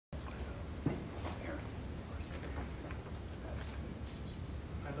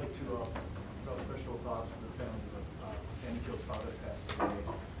special thoughts to the family of Andy Keel's father passed away,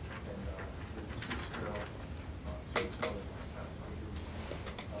 and the deceased girl, student's mother passed away here recently,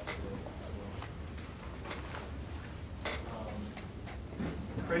 so thoughts today as well.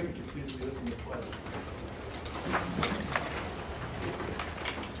 Craig, could you please lead us in the pledge?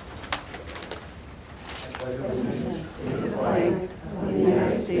 I pledge allegiance to the flag of the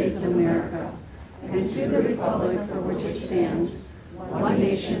United States of America and to the republic for which it stands, one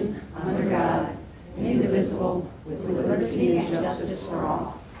nation, under God, indivisible, with liberty and justice for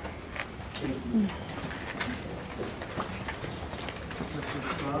all. Thank you. Mr.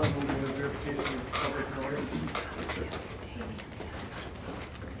 Strong, will do a verification of public notice.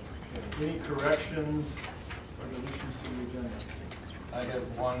 Any corrections or deletions to the agenda? I have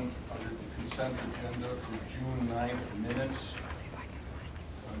one under the consent agenda for June 9th minutes.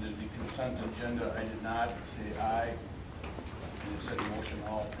 Under the consent agenda, I did not say aye. And it said motion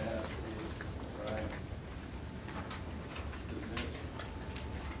all passed. Right.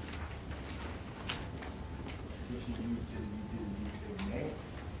 Yes, you didn't say nay.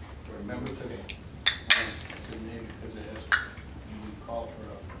 Remember today? I said nay because it has, you would call for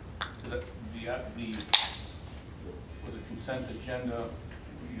a, was a consent agenda.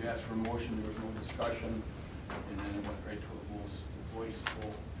 You asked for a motion, there was no discussion, and then it went right to a voice vote,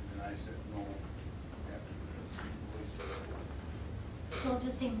 and then I said no after the voice vote. So I'll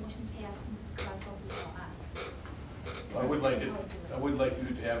just say motion passed and cross over the aye. I would like you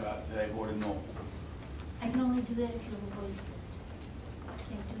to have that I voted no. I can only do that if you have a voice vote. I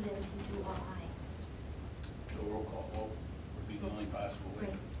can't do that if you do all aye. So roll call vote would be the only possible way.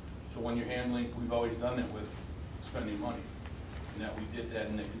 Right. So when you're handling, we've always done it with spending money. And that we did that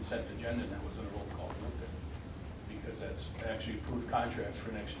in the consent agenda, and that was in a roll call vote there. Because that's actually approved contracts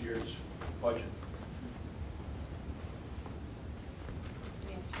for next year's budget. So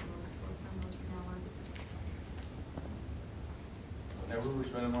we have to do those votes on those from now on. Whenever we're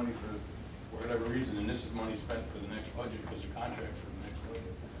spending money for whatever reason, and this is money spent for the next budget because of contracts for the next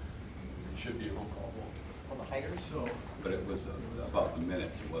budget, it should be a roll call vote. On the hires? So, But it was about the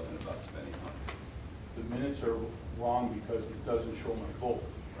minutes, it wasn't about spending money. The minutes are wrong because it doesn't show my vote.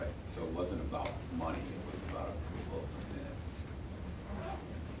 Right, so it wasn't about money, it was about approval of the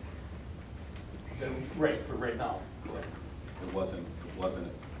minutes. Right, for right now. Correct. It wasn't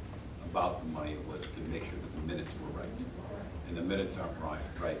about the money, it was to make sure that the minutes were right. And the minutes aren't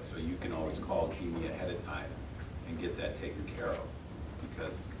right, so you can always call Jeannie ahead of time and get that taken care of,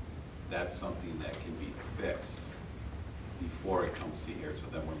 because that's something that can be fixed before it comes to here, so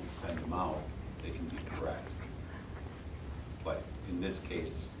then when we send them out, they can be correct. But in this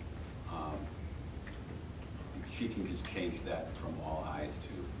case, she can just change that from all ayes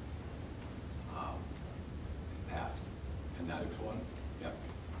to passed. And that 6-1? Yep.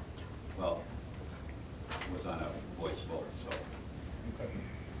 Well, it was on a voice vote, so. Okay.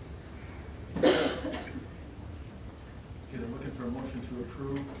 okay, they're looking for a motion to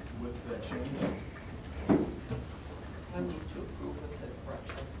approve with that change. I move to approve with the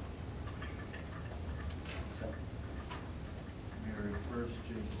correction. Mary first,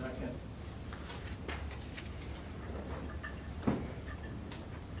 Jay second.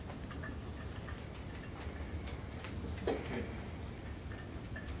 Okay.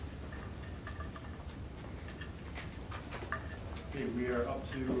 Okay, we are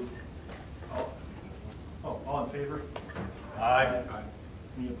up to, all in favor? Aye.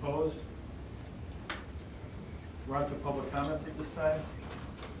 Any opposed? We're on to public comments at this time.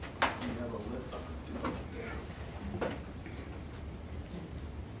 We have a list.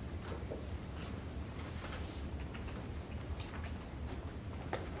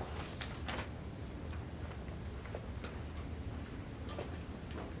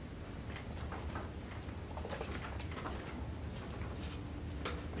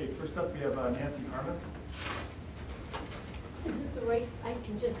 Okay, first up we have Nancy Harmon. Is this the right, I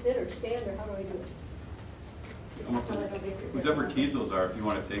can just sit or stand, or how do I do it? Whoever keys those are, if you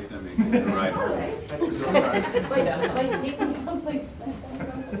want to take them and get the ride home. That's your door prize. Might take me someplace.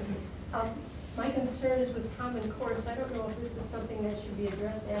 My concern is with Common Core, so I don't know if this is something that should be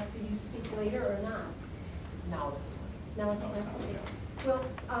addressed after you speak later or not. Now is the time. Now it's time. Well,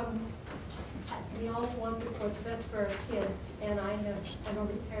 we all want what's best for our kids, and I'm a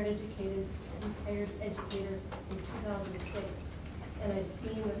retired educator in 2006. And I've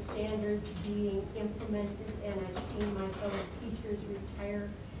seen the standards being implemented, and I've seen my fellow teachers retire,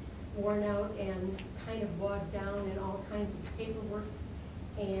 worn out, and kind of bogged down in all kinds of paperwork,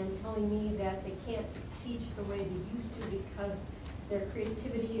 and telling me that they can't teach the way they used to because their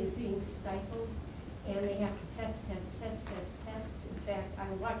creativity is being stifled. and they have to test. In fact, I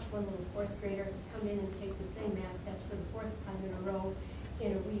watched one little fourth grader come in and take the same math test for the fourth time in a row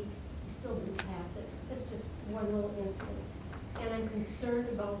in a week. He still didn't pass it. That's just one little instance. And I'm concerned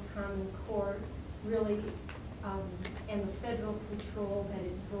about Common Core really, and the federal control that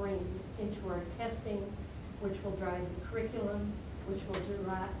it brings into our testing, which will drive the curriculum, which will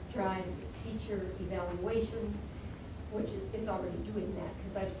drive teacher evaluations, which it's already doing that,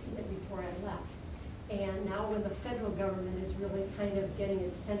 because I've seen it before I left. And now when the federal government is really kind of getting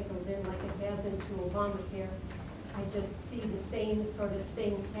its tentacles in like it has into Obamacare, I just see the same sort of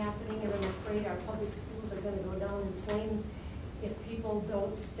thing happening, and I'm afraid our public schools are going to go down in flames if people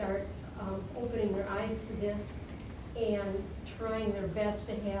don't start opening their eyes to this and trying their best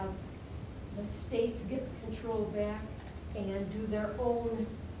to have the states get the control back and do their own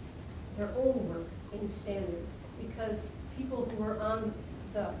work in standards. Because people who are on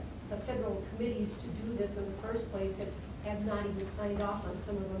the federal committees to do this in the first place have not even signed off on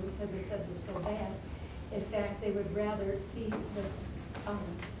some of them because they said they're so bad. In fact, they would rather see the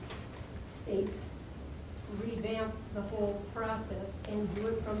states revamp the whole process and do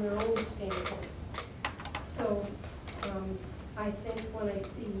it from their own standpoint. So I think when I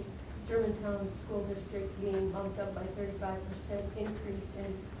see Germantown School District being bumped up by 35% increase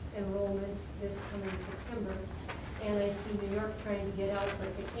in enrollment this coming September, and I see New York trying to get out, but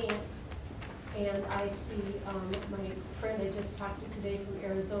they can't. And I see my friend I just talked to today from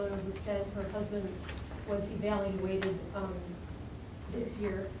Arizona who said her husband was evaluated this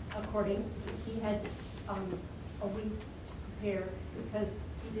year according, he had a week to prepare because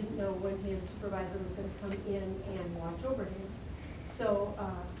he didn't know when his supervisor was going to come in and watch over him. So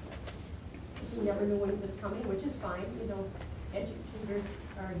he never knew when he was coming, which is fine. You know, educators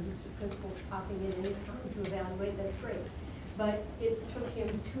are used to principals popping in any time to evaluate. That's great. But it took him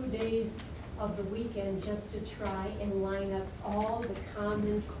 2 days of the weekend just to try and line up all the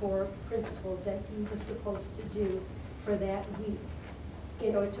Common Core principles that he was supposed to do for that week.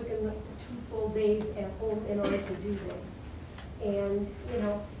 You know, it took him 2 full days at home in order to do this. And, you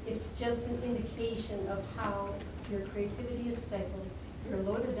know, it's just an indication of how your creativity is stifled. You're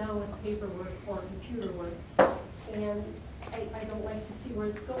loaded down with paperwork or computer work. And I don't like to see where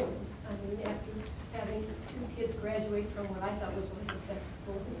it's going. I mean, after having 2 kids graduate from what I thought was one of the best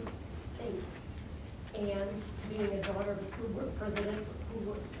schools in the state, and being a daughter of a school board president who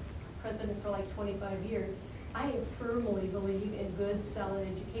was president for like 25 years, I firmly believe in good, solid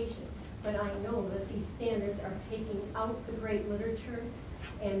education. But I know that these standards are taking out the great literature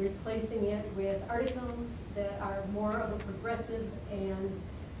and replacing it with articles that are more of a progressive and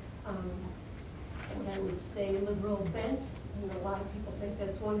I would say liberal bent. And a lot of people think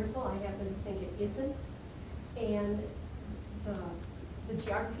that's wonderful. I happen to think it isn't. And the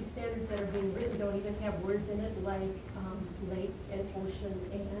geography standards that are being written don't even have words in it like lake and ocean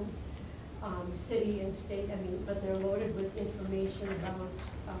and city and state. I mean, but they're loaded with information about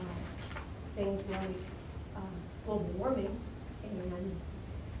things like global warming and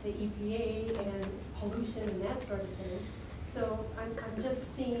the EPA and pollution and that sort of thing. So I'm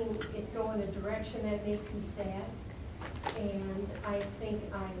just seeing it go in a direction that makes me sad. And I think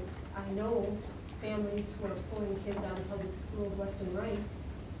I know families who are pulling kids out of public schools left and right.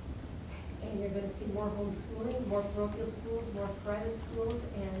 And you're going to see more homeschooling, more parochial schools, more private schools,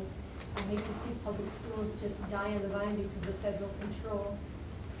 and I hate to see public schools just die on the vine because of federal control.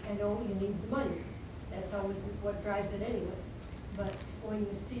 I know you need the money. That's always what drives it anyway. But when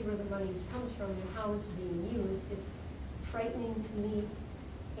you see where the money comes from and how it's being used, it's frightening to me,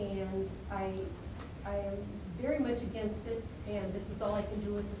 and I am very much against it, and this is all I can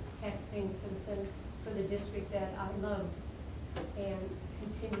do as a tax-paying citizen for the district that I loved and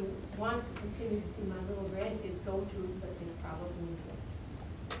want to continue to see my little grandkids go to, but they probably will.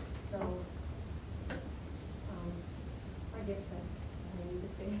 So I guess that's what I need to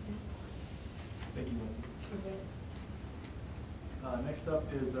say at this point. Thank you, Nancy. Okay. Next up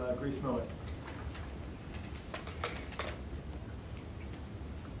is Grace Miller.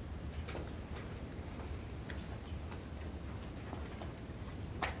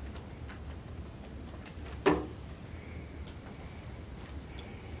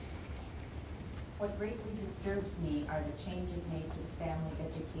 What greatly disturbs me are the changes made to the Family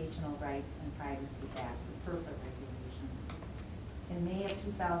Educational Rights and Privacy Act, the FERPA regulations. In May of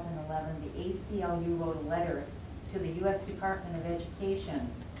 2011, the ACLU wrote a letter to the U.S. Department of Education.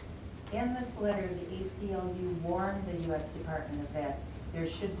 In this letter, the ACLU warned the U.S. Department that there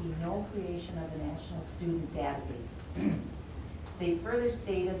should be no creation of a national student database. They further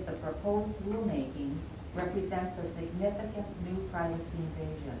stated the proposed rulemaking represents a significant new privacy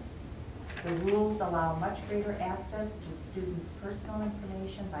invasion. The rules allow much greater access to students' personal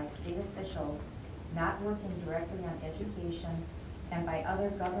information by state officials not working directly on education and by other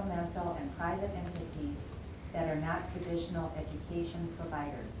governmental and private entities that are not traditional education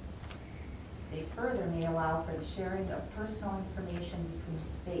providers. They further may allow for the sharing of personal information between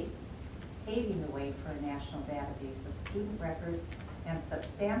states, paving the way for a national database of student records and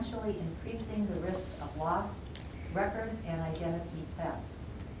substantially increasing the risk of lost records and identity theft.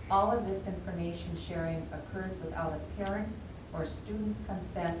 All of this information sharing occurs without a parent or student's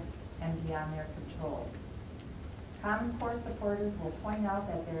consent and beyond their control. Common Core supporters will point out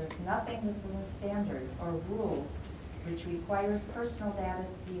that there is nothing within the standards or rules which requires personal data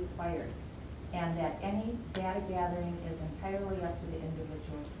to be acquired, and that any data gathering is entirely up to the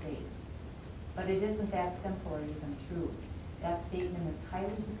individual states. But it isn't that simple or even true. That statement is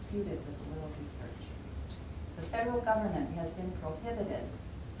highly disputed with little research. The federal government has been prohibited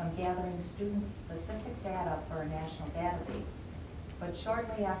from gathering student-specific data for a national database, but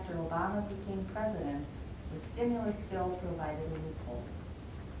shortly after Obama became president, the stimulus bill provided a loophole.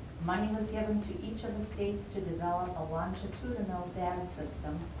 Money was given to each of the states to develop a longitudinal data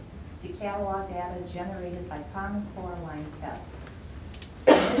system to catalog data generated by Common Core line tests.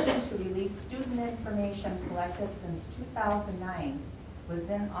 Permission to release student information collected since 2009 was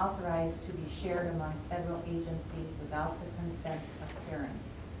then authorized to be shared among federal agencies without the consent of parents.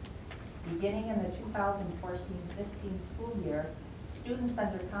 Beginning in the 2014-15 school year, students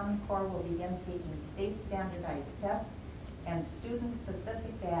under Common Core will begin taking state standardized tests, and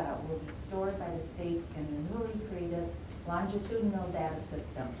student-specific data will be stored by the states in the newly created longitudinal data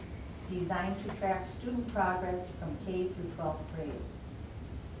system designed to track student progress from K through 12th grades.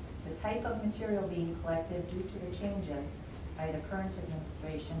 The type of material being collected due to the changes by the current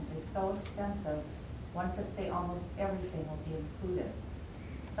administration is so extensive, one could say almost everything will be included,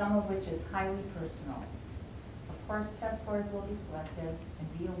 some of which is highly personal. Of course, test scores will be collected,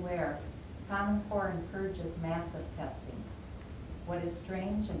 and be aware, Common Core encourages massive testing. What is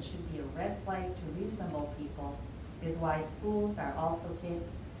strange and should be a red flag to reasonable people is why schools are also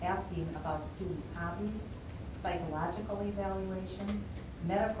asking about students' hobbies, psychological evaluations,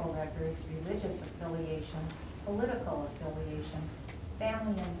 medical records, religious affiliation, political affiliation,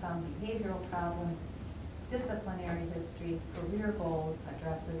 family income, behavioral problems, disciplinary history, career goals,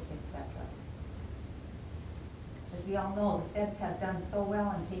 addresses, etc. As we all know, the feds have done so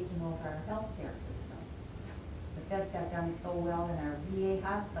well in taking over our healthcare system. The feds have done so well in our VA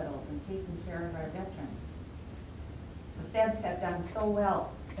hospitals and taking care of our veterans. The feds have done so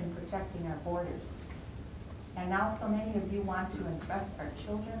well in protecting our borders. And now so many of you want to entrust our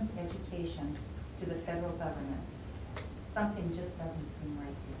children's education to the federal government. Something just doesn't seem right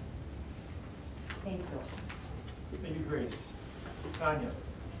here. Thank you. Thank you, Grace. Tanya.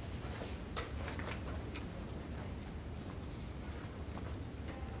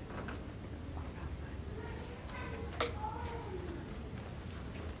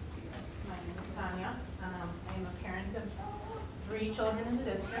 My name is Tanya. I am a parent of 3 children in the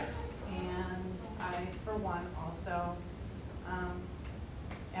district, and I, for one, also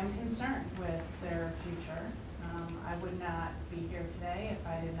am concerned with their future. I would not be here today if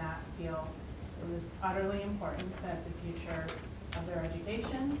I did not feel it was utterly important that the future of their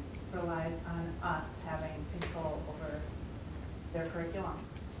education relies on us having control over their curriculum.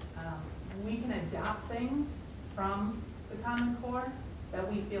 We can adopt things from the Common Core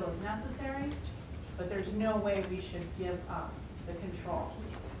that we feel is necessary, but there's no way we should give up the control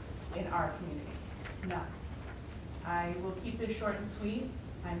in our community. None. I will keep this short and sweet.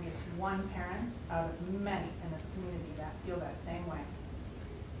 I'm just one parent out of many in this community that feel that same way.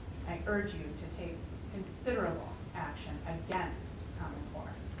 I urge you to take considerable action against Common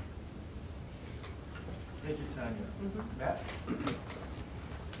Core. Thank you, Tanya. Matt?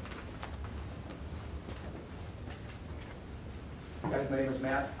 Guys, my name is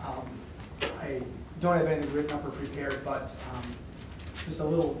Matt. I don't have anything written up or prepared, but just a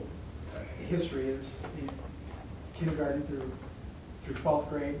little history is kindergarten through 12th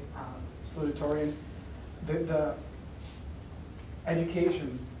grade, salutatorian. The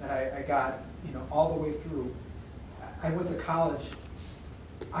education that I got, all the way through. I went to college.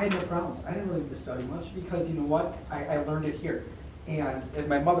 I had no problems. I didn't really need to study much because you know what? I learned it here. And as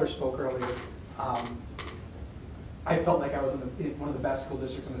my mother spoke earlier, I felt like I was in one of the best school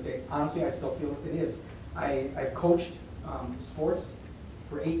districts in the state. Honestly, I still feel it is. I've coached sports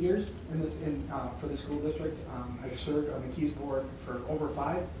for 8 years for the school district. I've served on the Keys board for over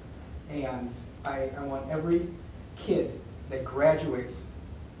 5, and I want every kid that graduates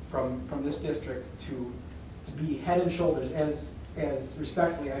from this district to be head and shoulders, as as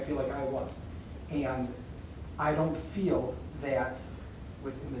respectfully, I feel like I was. And I don't feel that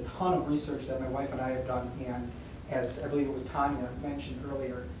within the ton of research that my wife and I have done, and as I believe it was Tanya mentioned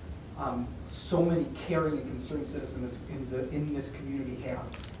earlier, so many caring and concerned citizens in this community have,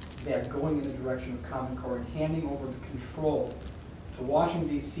 that going in the direction of Common Core and handing over the control to Washington,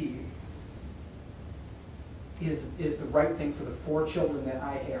 D.C. is the right thing for the 4 children that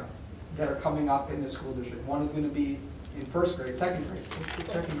I have that are coming up in the school district. One is going to be in second grade, thank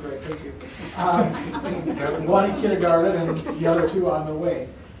you. One in kindergarten and the other 2 on their way.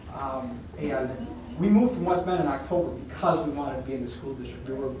 And we moved from West Bend in October because we wanted to be in the school district.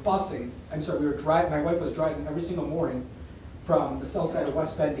 We were driving, my wife was driving every single morning from the south side of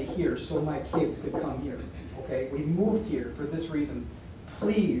West Bend to here so my kids could come here, okay? We moved here for this reason.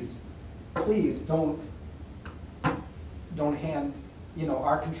 Please, please don't hand,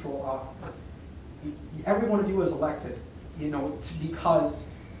 our control off. Every one of you is elected, because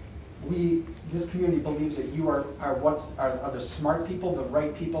this community believes that you are the smart people, the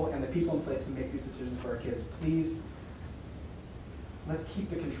right people, and the people in place to make these decisions for our kids. Please, let's keep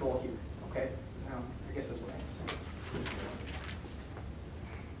the control here, okay? I guess that's what I have to say.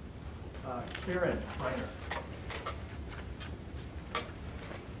 Karen Minor.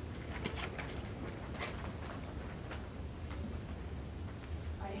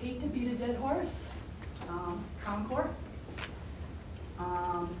 I hate to beat a dead horse. Concord.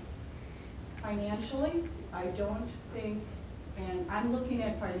 Financially, I don't think, and I'm looking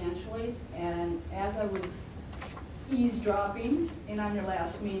at financially, and as I was eavesdropping in on your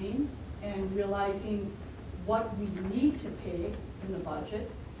last meeting and realizing what we need to pay in the budget,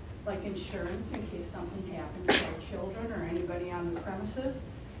 like insurance in case something happens to our children or anybody on the premises,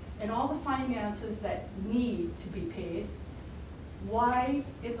 and all the finances that need to be paid, why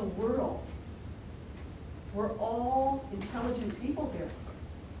in the world? We're all intelligent people here.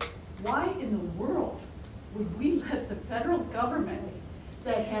 Why in the world would we let the federal government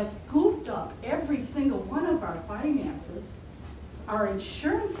that has goofed up every single one of our finances, our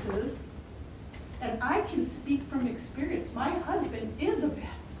insurances, and I can speak from experience. My husband is a vet,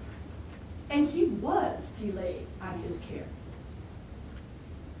 and he was delayed on his care.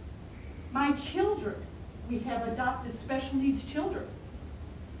 My children, we have adopted special needs children,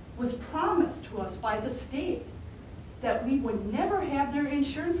 was promised to us by the state that we would never have their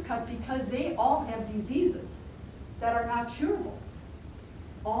insurance cut because they all have diseases that are not curable.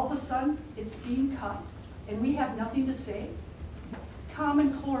 All of a sudden, it's being cut, and we have nothing to say.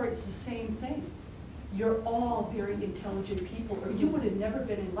 Common Core is the same thing. You're all very intelligent people, or you would have never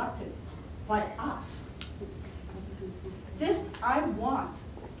been elected by us. This I want,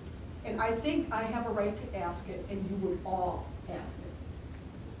 and I think I have a right to ask it, and you would all ask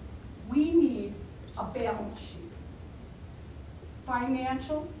it. We need a balance sheet.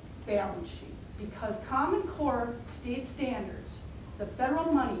 Financial balance sheet, because Common Core state standards, the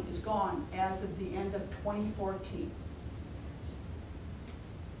federal money is gone as of the end of 2014.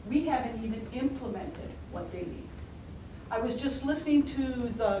 We haven't even implemented what they need. I was just listening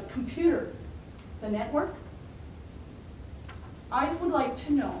to the computer, the network. I would like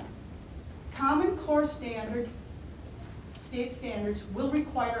to know, Common Core standard, state standards will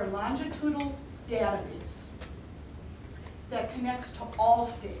require a longitudinal database that connects to all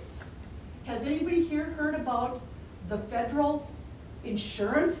states. Has anybody here heard about the federal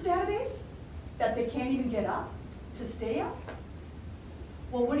insurance database that they can't even get up to stay up?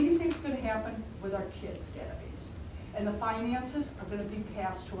 Well, what do you think is going to happen with our kids' database? And the finances are going to be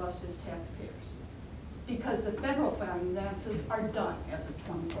passed to us as taxpayers, because the federal finances are done as of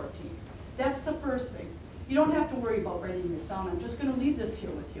 2014. That's the first thing. You don't have to worry about writing this down. I'm just going to leave this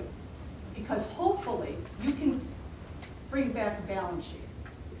here with you, because hopefully you can bring back a balance sheet.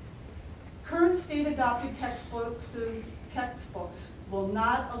 Current state adopted textbooks will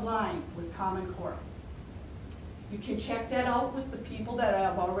not align with Common Core. You can check that out with the people that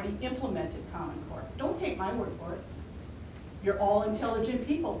have already implemented Common Core. Don't take my word for it. You're all intelligent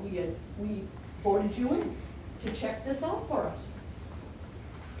people. We voted you in to check this out for us.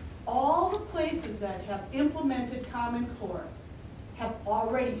 All the places that have implemented Common Core have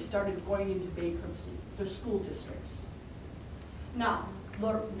already started going into bankruptcy, their school districts. Now,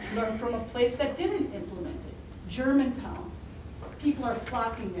 learn from a place that didn't implement it, Germantown. People are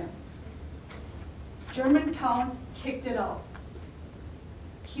flocking there. Germantown kicked it out.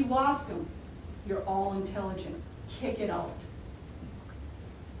 Kewaskum, you're all intelligent, kick it out.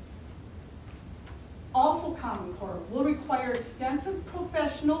 Also, Common Core will require extensive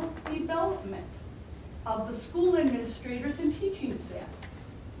professional development of the school administrators and teaching staff.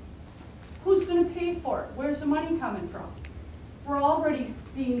 Who's going to pay for it? Where's the money coming from? we're already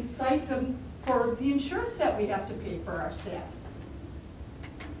being siphoned for the insurance that we have to pay for our staff.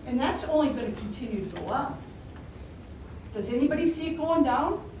 And that's only going to continue to go up. Does anybody see it going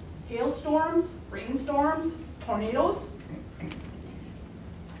down? Hailstorms, rainstorms, tornadoes?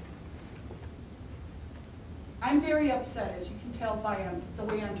 I'm very upset, as you can tell by the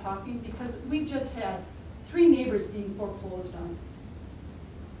way I'm talking, because we just had 3 neighbors being foreclosed on.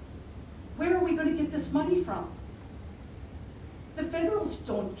 Where are we going to get this money from? The federals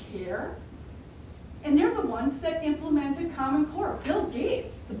don't care. And they're the ones that implemented Common Core. Bill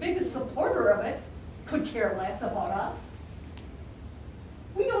Gates, the biggest supporter of it, could care less about us.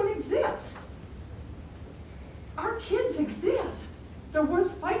 We don't exist. Our kids exist. They're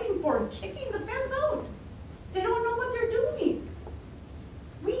worth fighting for and kicking the feds out. They don't know what they're doing.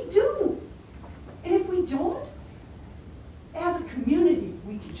 We do. And if we don't, as a community,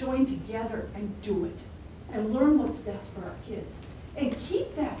 we can join together and do it and learn what's best for our kids and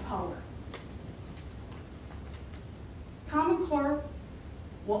keep that power. Common Core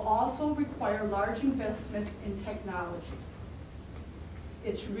will also require large investments in technology.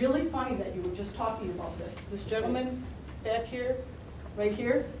 It's really funny that you were just talking about this. This gentleman back here, right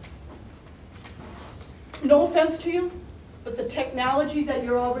here, no offense to you, but the technology that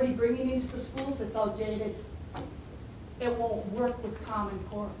you're already bringing into the schools, it's outdated. It won't work with Common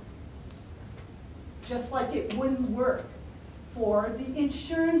Core. Just like it wouldn't work for the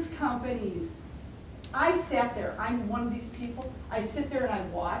insurance companies. I sat there, I'm one of these people, I sit there and I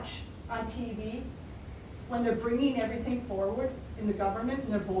watch on TV when they're bringing everything forward in the government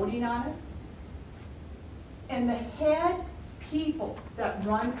and they're voting on it. And the head people that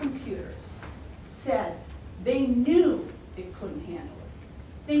run computers said they knew it couldn't handle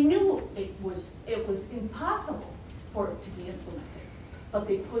it. They knew it was impossible for it to be implemented, but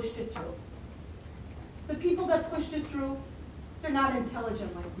they pushed it through. The people that pushed it through, they're not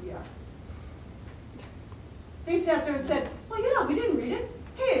intelligent like we are. They sat there and said, well, yeah, we didn't read it.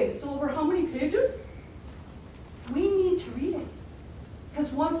 Hey, it's over how many pages? We need to read it.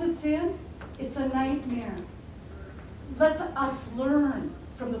 Because once it's in, it's a nightmare. Let us learn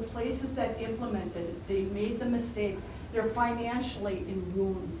from the places that implemented it. They made the mistake. They're financially in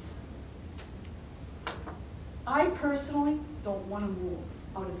ruins. I personally don't want to move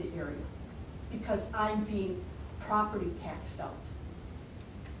out of the area because I'm being property taxed out.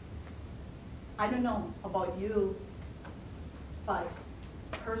 I don't know about you, but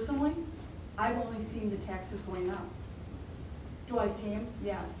personally, I've only seen the taxes going up. Do I pay them?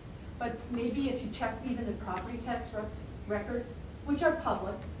 Yes. But maybe if you check even the property tax records, which are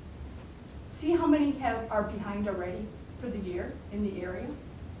public, see how many are behind already for the year in the area.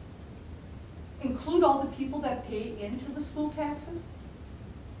 Include all the people that pay into the school taxes,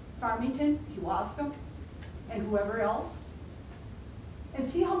 Farmington, Kewaskum, and whoever else. And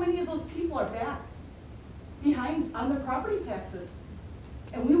see how many of those people are back behind on their property taxes.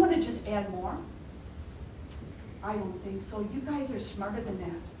 And we want to just add more? I don't think so. You guys are smarter than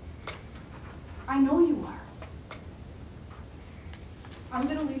that. I know you are. I'm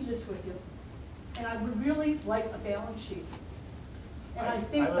going to leave this with you. And I would really like a balance sheet. And I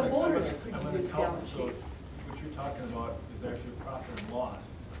think the voters could use a balance sheet. So what you're talking about is actually profit and loss,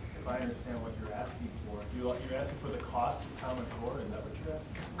 if I understand what you're asking for. You're asking for the cost of Common Core, is that what you're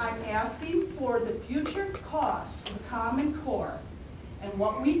asking for? I'm asking for the future cost of Common Core and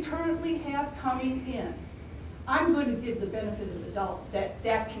what we currently have coming in. I'm going to give the benefit of the doubt that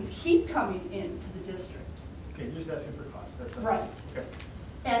that can keep coming into the district. Okay, you're just asking for cost. That's not, Right. Okay.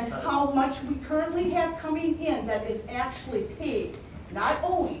 And how much we currently have coming in that is actually paid, not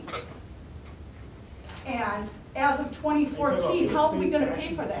owing. And as of 2014, how are we going to pay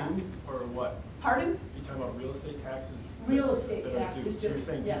for that? Or what? Pardon? You're talking about real estate taxes? Real estate that are taxes due. So you're due,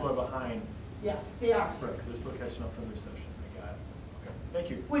 saying yes. people are behind? Yes, they are. Right, because they're still catching up from the recession. I got it. Okay, thank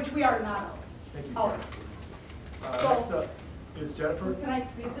you. Which we are not. Thank you. Oh. Karen. Next up is Jennifer. Can I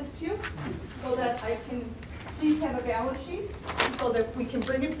read this to you so that I can please have a balance sheet so that we can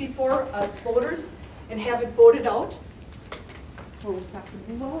bring it before us voters and have it voted out? We'll have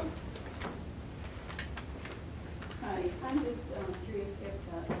to move on. Hi, I'm just curious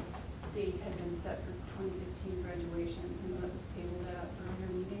if the date had been set for 2015 graduation and that was tabled at an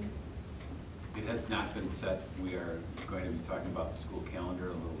earlier meeting. It has not been set. We are going to be talking about the school calendar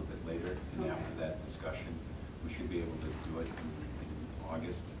a little bit later, and Okay. after that discussion, we should be able to do it in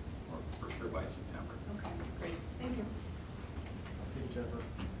August or for sure by September. Okay, great. Thank you. Thank you, Jennifer.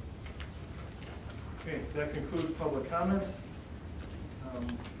 Okay, that concludes public comments.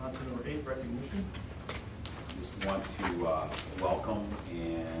 On to number 8, recognition. Just want to welcome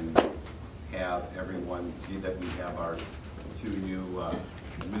and have everyone see that we have our two new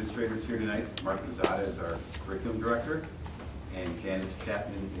administrators here tonight. Mark Lozada is our curriculum director, and Janice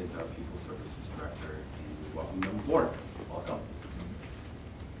Chapman is our people services director. And we welcome them aboard. Welcome.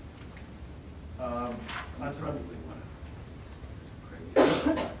 On to Probably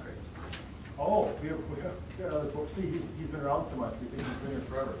Oh, we have got other folks. See, he's been around so much, we think he's been here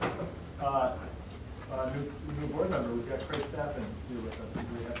forever. New board member, we've got Craig Staffen here with us. We're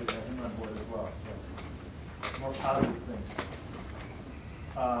really happy to have him on board as well, so more positive things.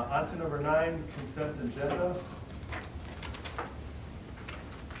 On to number 9, consent agenda.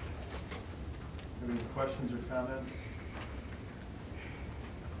 Any questions or comments?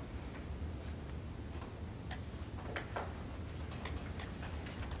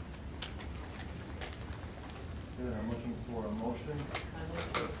 Good, I'm looking for a motion. I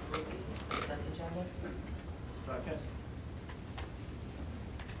move to approve the consent agenda. Second.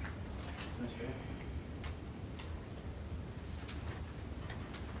 Ms. Faye?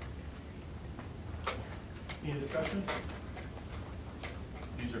 Any discussion?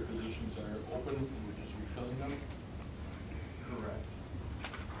 These are positions that are open, and we're just refilling them. Correct.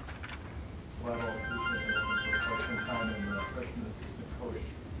 Well, we've been open for quite some time, and the freshman assistant coach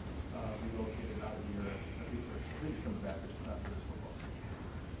relocated out of here. I think he's coming back, but just not for this football season.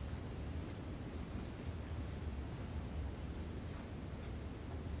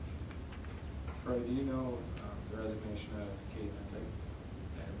 Troy, do you know the resignation of Kate Mentig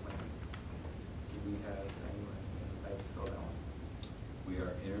and when do we have anyone in the pipe to fill that one? We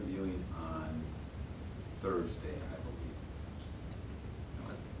are interviewing on Thursday, I believe.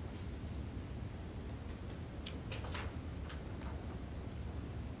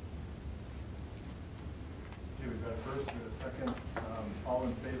 Okay, we've got a first, we've got a second. All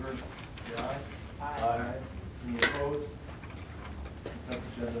in favor, say aye. Aye. Any opposed? Consent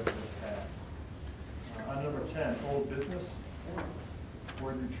agenda is passed. On number 10, old business,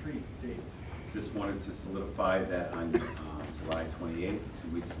 board retreat date. Just wanted to solidify that on July 28th, 2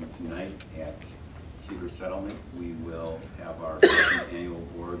 weeks from tonight, at Cedar Settlement, we will have our second annual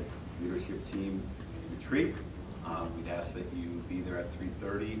board leadership team retreat. We'd ask that you be there at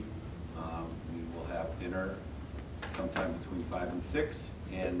 3:30. We will have dinner sometime between 5 and 6,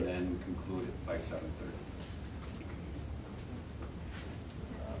 and then conclude it by 7:30.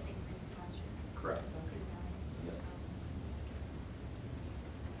 That's the same place as last year. Correct. Yes.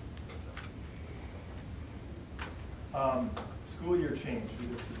 School year change, we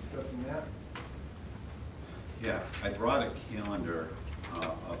were discussing that. Yeah, I brought a calendar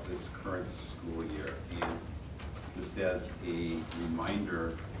of this current school year, and just as a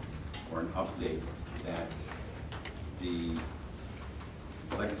reminder or an update that the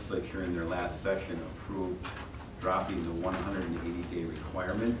legislature in their last session approved dropping the 180-day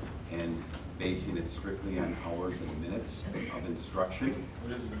requirement and basing it strictly on hours and minutes of instruction.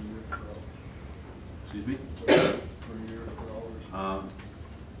 What is the year for hours? Excuse me? For a year for hours?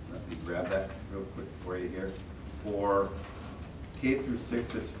 Let me grab that real quick for you here. For K through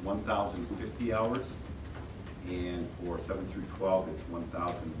 6, it's 1,050 hours, and for 7 through 12, it's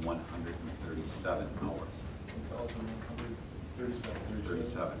 1,137 hours. 1,137.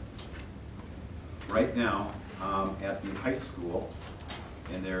 37. Right now, at the high school,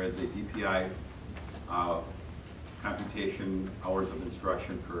 and there is a DPI computation hours of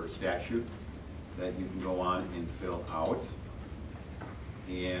instruction per statute that you can go on and fill out.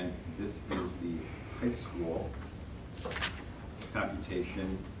 And this is the high school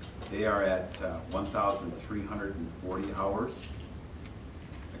computation. They are at 1,340 hours.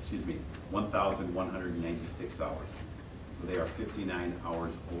 Excuse me, 1,196 hours. So they are 59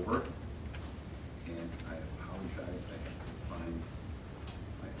 hours over. And I apologize, I have to find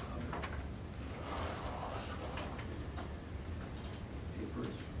my other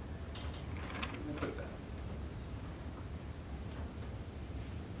papers. Where did I put that?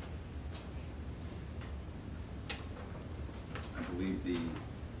 I believe the,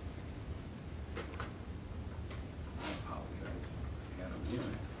 I apologize, I had them here.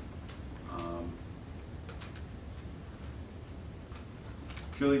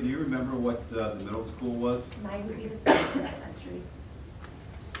 Julie, do you remember what the middle school was? Mine would be the same as elementary,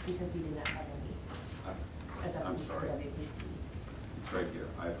 because we did not have any I'm adjustments for sorry. WPC. It's right here,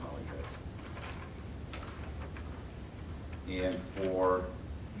 I apologize. And for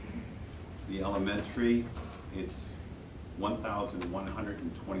the elementary, it's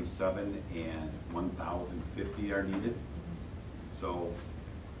 1,127 and 1,050 are needed. So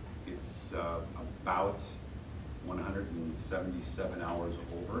it's about 177 hours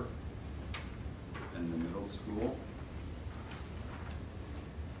over in the middle school.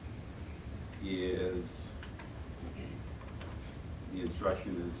 Is the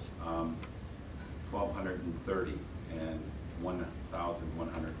instruction is 1,230 and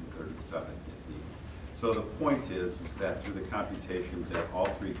 1,137 is needed. So the point is that through the computations at all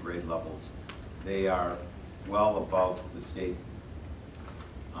 3 grade levels, they are well above the state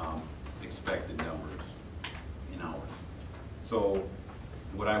expected numbers in hours. So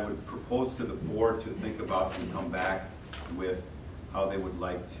what I would propose to the board to think about and come back with how they would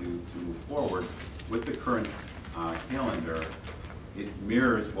like to move forward with the current calendar. It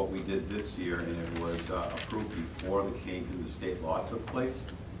mirrors what we did this year, and it was approved before the change in the state law took place.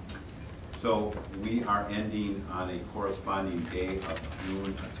 So we are ending on a corresponding day of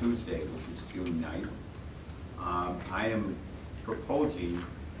June, a Tuesday, which is June 9th. I am proposing,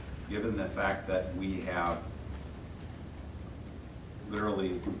 given the fact that we have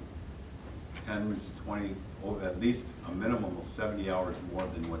literally 10, 20, at least a minimum of 70 hours more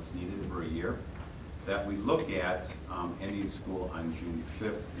than what's needed for a year, that we look at ending school on June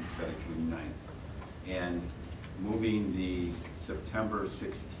 5th instead of June 9th. And moving the September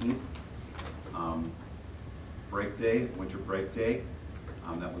 16th break day, winter break day,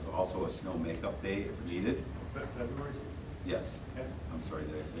 that was also a snow makeup day if needed. February 16th? Yes. Okay. I'm sorry,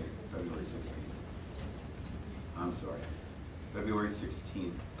 did I say February 16th? I'm sorry. February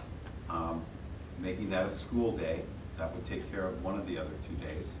 16th, making that a school day. That would take care of one of the other 2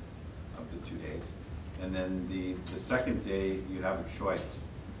 days, of the 2 days. And then the second day, you have a choice.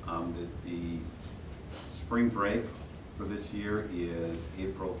 The spring break for this year is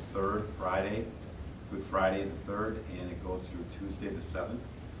April 3rd, Friday, Good Friday the 3rd, and it goes through Tuesday the 7th.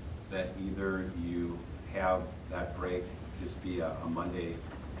 That either you have that break just be a Monday,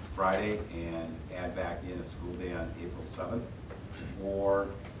 Friday, and add back in a school day on April 7th, or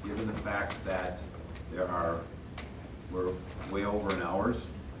given the fact that we're way over in hours,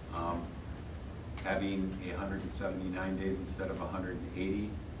 having 179 days instead of 180,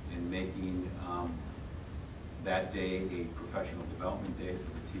 and making that day a professional development day, so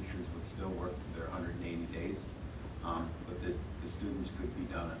the teachers would still work their 180 days, but the students could be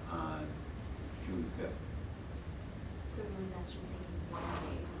done on June 5th. So really that's just taking one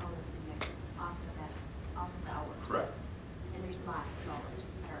day out of the mix, off of the hours. Correct. And there's lots of hours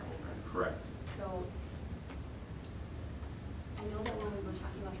that are over. Correct. So I know that when we were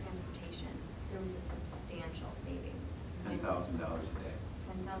talking about transportation, there was a substantial savings. $10,000 a day.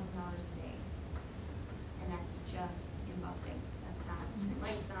 $10,000 a day. And that's just in busing. That's not turning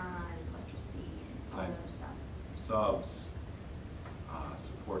lights on, electricity, and all that other stuff. Subs,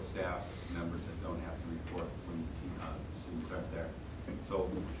 support staff, members that don't have to report when students aren't there. So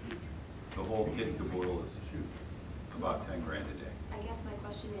the whole kit and caboodle is about 10 grand a day. I guess my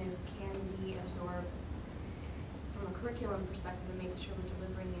question is, can we absorb, from a curriculum perspective and making sure we're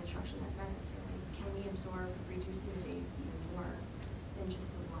delivering the instruction that's necessary, can we absorb reducing the days even more than just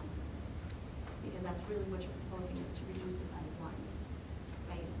the one? Because that's really what you're proposing, is to reduce it by one,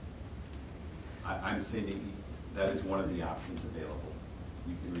 right? I'm saying that is one of the options available.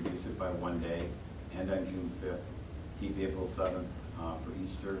 You can reduce it by 1 day, end on June 5th, keep April 7th for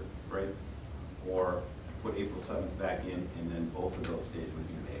Easter break, or put April 7th back in, and then both of those days would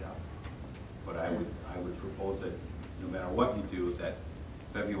be made up. But I would propose that no matter what you do, that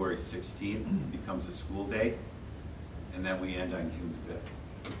February 16th becomes a school day, and then we end on June 5th.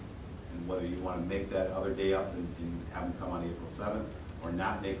 And whether you want to make that other day up and have them come on April 7th, or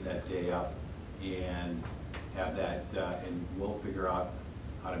not make that day up and have that, and we'll figure out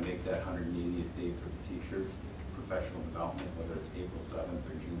how to make that 180th day for the teachers, professional development, whether it's April 7th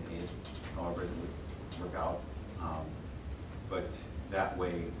or June 8th, however it would work out. But that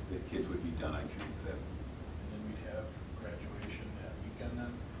way, the kids would be done on June 5th. And then we'd have graduation that weekend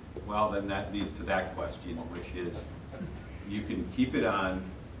then? Well, then that leads to that question, which is, you can keep it on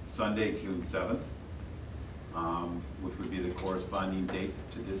Sunday, June 7th, which would be the corresponding date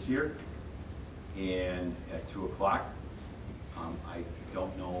to this year, and at 2 o'clock. I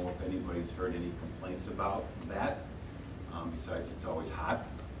don't know if anybody's heard any complaints about that, besides it's always hot.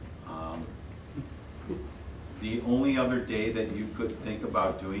 The only other day that you could think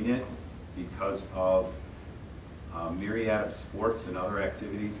about doing it, because of myriad of sports and other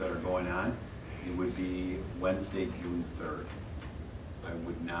activities that are going on, it would be Wednesday, June 3rd. I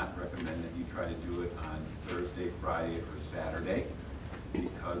would not recommend that you try to do it on Thursday, Friday, or Saturday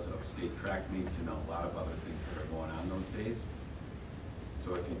because of state track meets and a lot of other things that are going on those days.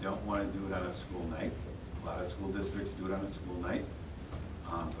 So if you don't want to do it on a school night, a lot of school districts do it on a school night.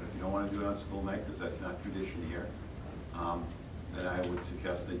 But if you don't want to do it on a school night, because that's not tradition here, then I would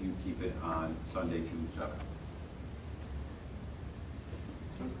suggest that you keep it on Sunday, June 7th.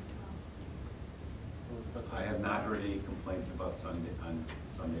 What was discuss that? I have not heard any complaints about Sunday, on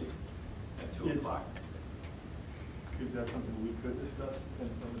Sunday at 2 Yes. o'clock. Is that something we could discuss and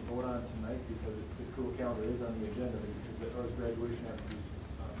vote on tonight, because the school calendar is on the agenda, because or does graduation have to be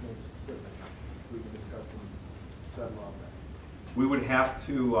made specific, so we can discuss and settle on that. We would have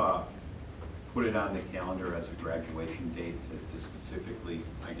to put it on the calendar as a graduation date to specifically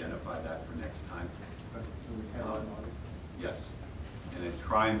identify that for next time. So we have it in August. Yes. And I'm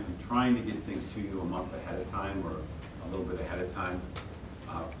trying to get things to you a month ahead of time, or a little bit ahead of time,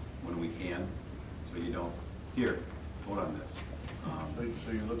 when we can, so you don't, here, vote on this.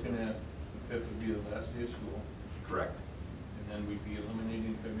 So you're looking at the 5th would be the last day of school, Correct. and then we'd be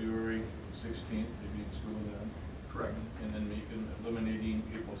eliminating February 16th, they'd be in school then. Correct. And then eliminating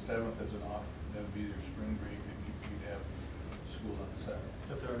April 7th as an off, that would be their spring break, and you'd have school on the 7th.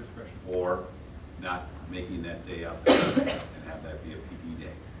 That's our discretion. Or not making that day up and have that be a PD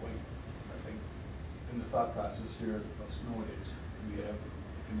day. Wait, I think, in the thought process here of snow days, we have,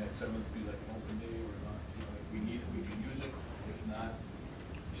 can that 7th be like an open day or not? You know, if we need it, we can use it. If not,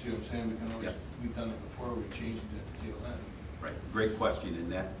 you see what I'm saying? We can always, Yep. we've done it before, we changed it at the tail end. Right, great question,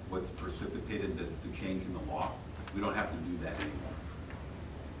 and that what's precipitated the change in the law. We don't have to do that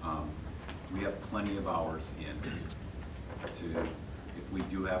anymore. We have plenty of hours in to, if we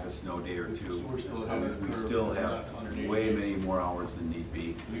do have a snow day or two, So we're still ahead of the we curve, still it's have not 180 way days. many more hours than need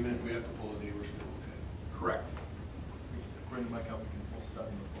be. So even if we have to pull a day, we're still okay. Correct. According to my count, we can pull 7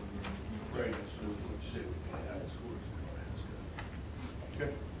 before the end of the meeting. Right, so what you say, we can add schools, that's good.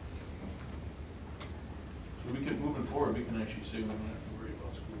 Okay. So we can, moving forward, we can actually say we don't have to worry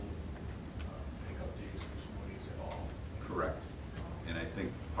about school, pick up days for snow days at all. Correct. And I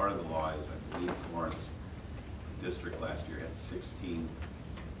think part of the law is, I believe Florence District last year had 16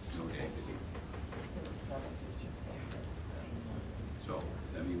 snow days. So,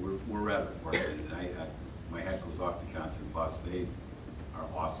 I mean, we're rather fortunate, and my hat goes off to Johnson Bus. They are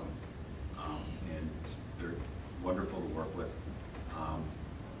awesome, and they're wonderful to work with.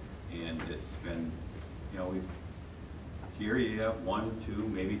 And it's been, you know, here you have 1, 2,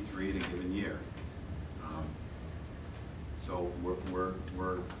 maybe 3 in a given year. So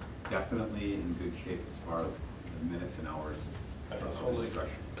we're definitely in good shape as far as the minutes and hours That's of all like,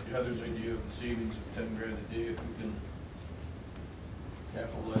 instruction. Heather's idea of the savings of 10 grand a day, if we can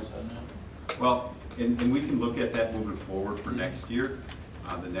capitalize on that. Well, and we can look at that moving forward for next year,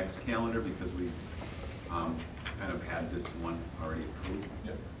 the next calendar, because we've kind of had this one already approved.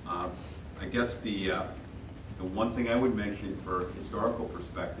 Yep. I guess the one thing I would mention for historical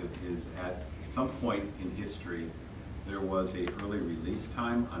perspective is at some point in history, there was a early release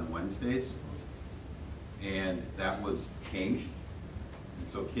time on Wednesdays, and that was changed. And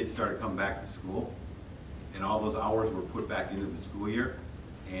so kids started coming back to school, and all those hours were put back into the school year,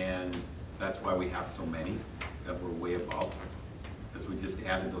 and that's why we have so many that we're way above, because we just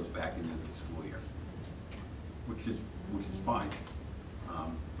added those back into the school year, which is fine.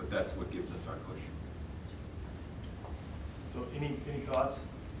 But that's what gives us our cushion. So any thoughts,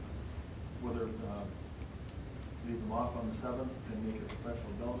 whether leave them off on the 7th and make it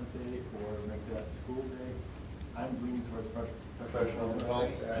professional development day, or make that school day? I'm leaning towards professional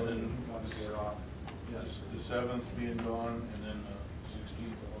development. And then Day off. yes, the 7th being gone, and then the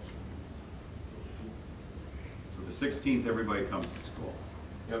 16th also. Those So the 16th, everybody comes to school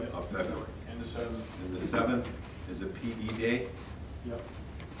two. Yep. of February. And the 7th. And the 7th is a PE day, Yep.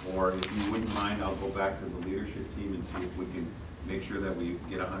 or if you wouldn't mind, I'll go back to the leadership team and see if we can make sure that we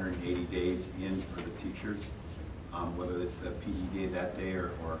get 180 days in for the teachers, whether it's the PE day that day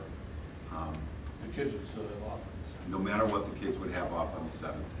or The kids would still have off on the 7th. no matter what, the kids would have off on the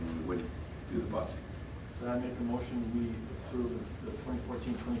 7th, and we wouldn't do the busing. So I make a motion, we approve the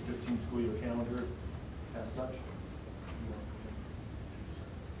 2014-2015 school year calendar as such.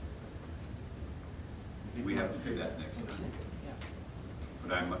 We have to say that next time.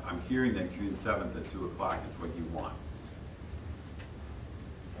 But I'm hearing that June 7th at 2 o'clock is what you want.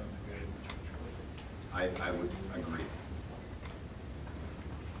 I would agree.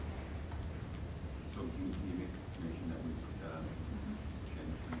 So you make a motion that we put that on.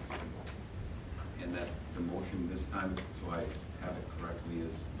 And that the motion this time, so I have it correctly,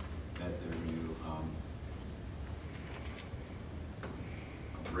 is that there you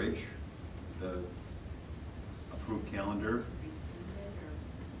abridge the approved calendar.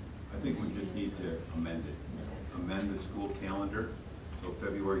 I think we just need to amend it. Amend the school calendar. So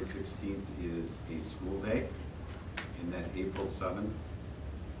February 16th is a school day, and that April 7th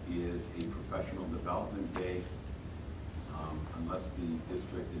is a professional development day, unless the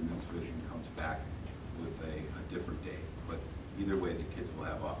district administration comes back with a different day. But either way, the kids will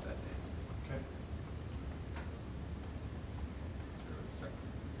have off that day. Okay.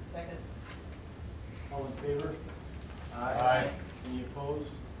 All in favor? Aye. Any opposed?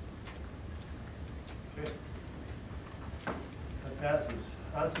 Okay. That passes.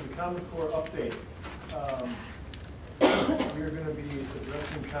 On to the Common Core update. We are going to be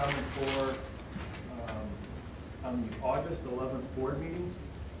addressing Common Core on the August 11th board meeting.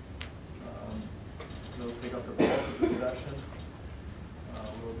 It'll take up the bulk of the session.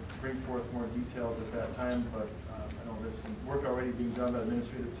 We'll bring forth more details at that time, but I know there's some work already being done by the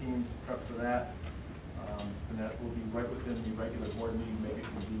administrative team to prep for that. And that will be right within the regular board meeting, make it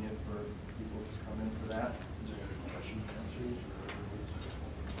convenient for people to come in for that. Is there any question and answers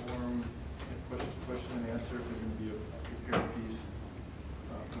Form, question and answer, if there's going to be a prepared piece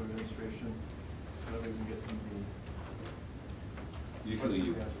for administration, so that we can get some of the. Usually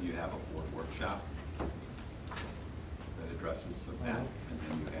you have a board workshop that addresses that, and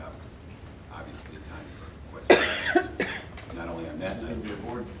then you have obviously time for questions. Not only on that It's night. going to be a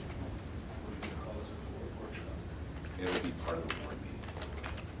board. How is it a board workshop? It'll be part of the board meeting.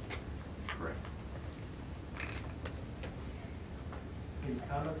 Correct. Any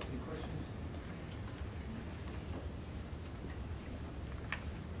comments, any questions?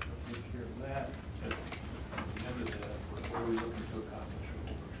 That takes care of that. At the end of that, what are we looking to accomplish with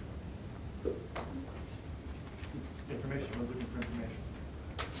the workshop? It's information, we're looking for information.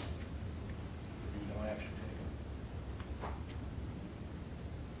 No action taken.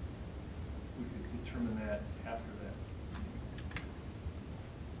 We could determine that after that.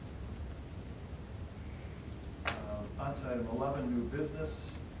 On to item 11, new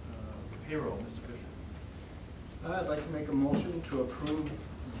business, payroll, Mr. Fisher. I'd like to make a motion to approve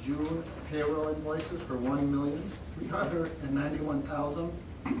June payroll invoices for $1,391,000,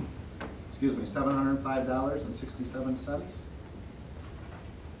 excuse me, $705.67.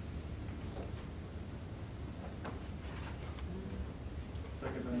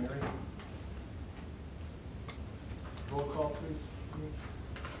 Second by Mary. Roll call, please.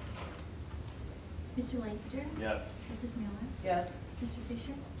 Mr. Leicester? Yes. Mrs. Mueller? Yes. Mr.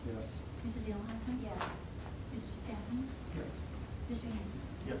 Fisher? Yes. Mrs. Edelhoffen? Yes. Mr. Staffen? Yes. Mr. Hanson?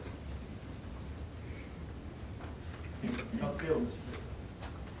 Yes. Accounts payable, Mr. Fisher.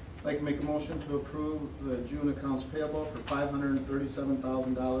 I'd like to make a motion to approve the June accounts payable for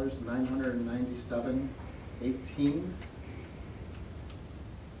 $537,000, $997.18.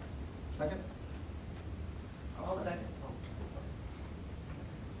 Second? I'll second.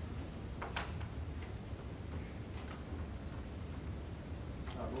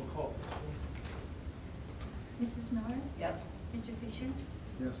 Roll call, please. Mrs. Miller? Yes. Mr. Fisher?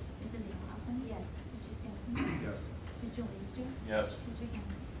 Yes. Mrs. Edelhoffen? Yes. Mr. Staffen? Yes. Mr. Leicester? Yes. Mr.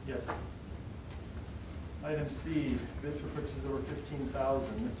 Hanson? Yes. Item C, bids for purchases over $15,000.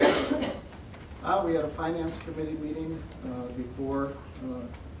 Mr. Fisher. We had a finance committee meeting before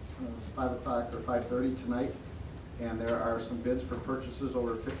 5 o'clock or 5:30 tonight, and there are some bids for purchases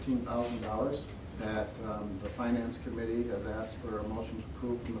over $15,000 that the finance committee has asked for a motion to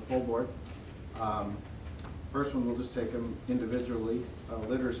approve from the full board. First one, we'll just take them individually.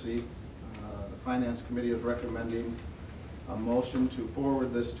 Literacy, the finance committee is recommending a motion to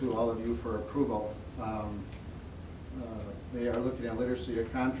forward this to all of you for approval. They are looking at literacy, a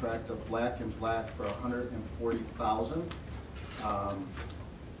contract of Black & Black for $140,000.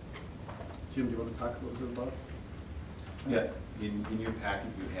 Jim, do you want to talk a little bit about it? Yeah, in your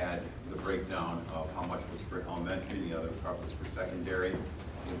packet you had the breakdown of how much was for elementary, the other part was for secondary.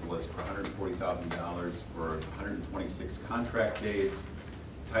 It was for $140,000 for 126 contract days.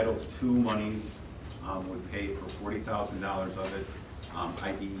 Title II monies would pay for $40,000 of it.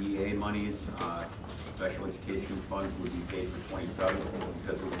 IDEA monies, special education funds would be paid for $27,000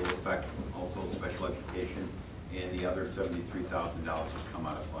 because it will affect also special education, and the other $73,000 would come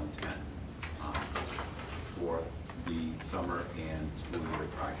out of Fund 10 for the summer and school year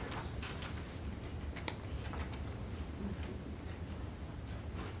projects.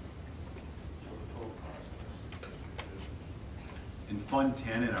 In Fund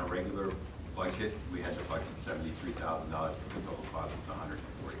 10 in our regular budget, we had to budget $73,000, the total cost was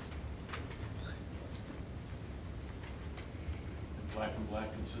 $140,000. And Black &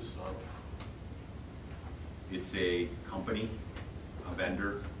 Black consists of? It's a company, a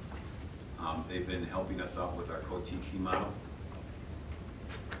vendor. They've been helping us out with our co-teaching model.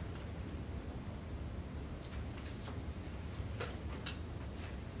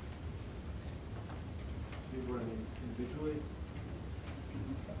 So you want these individually?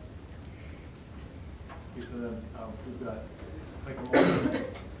 Okay, so then we've got, like a motion,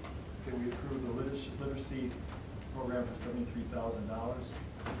 can we approve the literacy program for $73,000?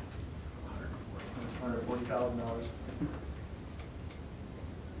 $140,000.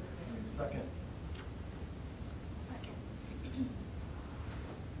 Second.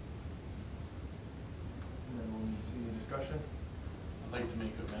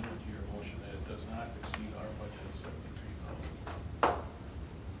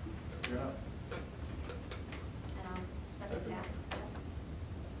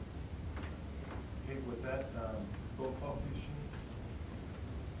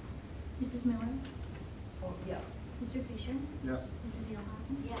 Mrs. Miller? Oh, yes. Mr. Fisher? Yes. Mrs.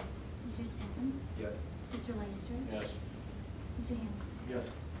 Eelhoffen? Yes. Mr. Staffen? Yes. Mr. Leister? Yes. Mr. Hanson?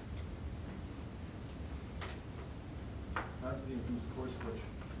 Yes. On to the infamous core switch.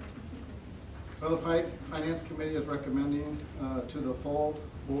 Well, the Finance Committee is recommending to the full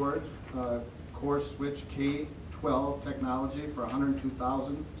board core switch K-12 technology for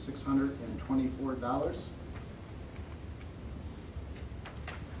 $102,624.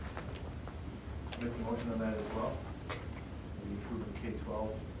 Make a motion on that as well. We approve the K-12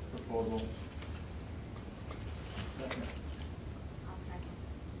 proposal. Second. I'll second.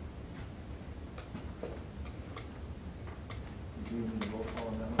 Do you need a roll call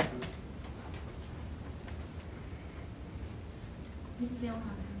on that one too? Mrs.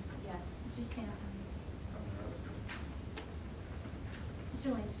 Eelhoffen? Yes. Mr. Staffen? I'm nervous. Mr.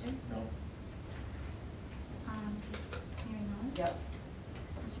 Leister? No. Mrs. Mary Miller? Yes.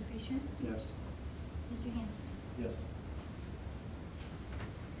 Mr. Fisher? Yes. Mr. Hanson? Yes.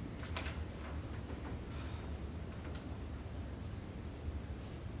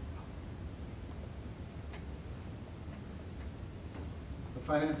 The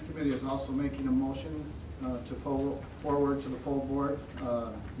Finance Committee is also making a motion to forward to the full board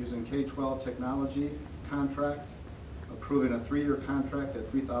using K-12 technology contract, approving a 3-year contract at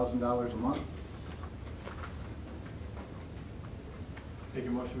 $3,000 a month. Take a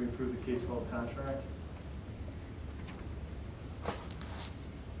motion, we approve the K-12 contract.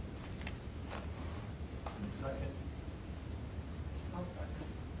 Any second? I'll second.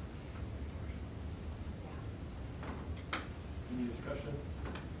 Any discussion?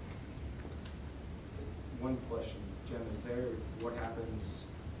 One question, Jen, what happens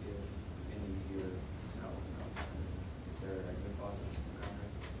if in a year it's not working out? Is there exit clauses in the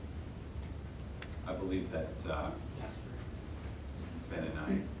contract? I believe that Yes, there is. Ben and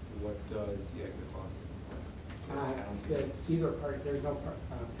I, What does the exit clauses look like? That either party, there's no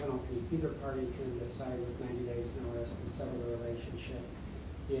penalty, either party can decide with 90 days notice to sever the relationship.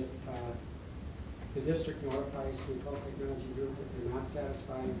 If the district notifies K-12 Technology Group that they're not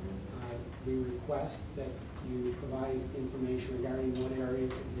satisfied, we request that you provide information regarding what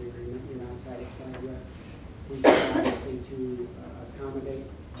areas of the agreement you're not satisfied with. We can obviously to accommodate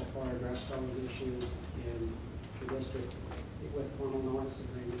or address those issues, and the district with formal notice of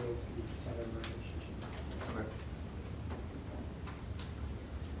 90 days can sever the relationship. Okay.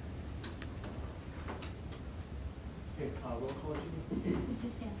 Okay, roll call, Judy? Mr.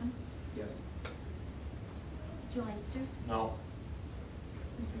 Staffen? Yes. Mr. Leister? No.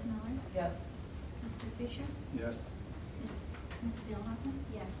 Mrs. Miller? Yes. Mr. Fisher? Yes. Mrs. Eelhoffen?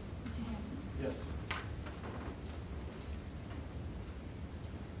 Yes. Mr. Hanson? Yes.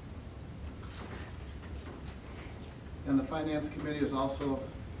 And the Finance Committee is also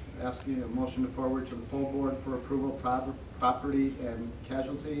asking a motion to forward to the full board for approval property and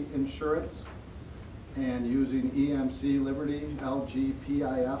casualty insurance and using EMC Liberty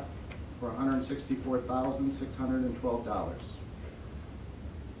LGPIF for $164,612.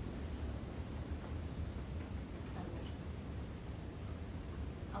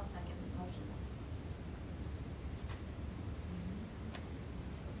 I'll second the motion.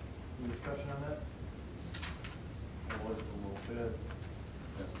 Any discussion on that? That was the little bit.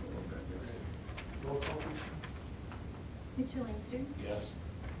 That's a little bit, yes. Roll call, please. Mr. Leister? Yes.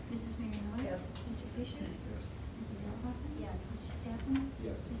 Mrs. Mary Miller? Yes. Mr. Fisher? Yes. Mrs. Eelhoffen? Yes. Mr. Staffen?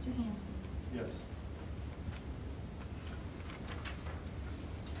 Yes. Mr. Hanson? Yes.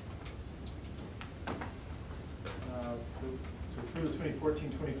 To approve the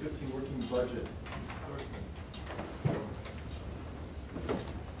 2014-2015 working budget, Mrs. Thorson.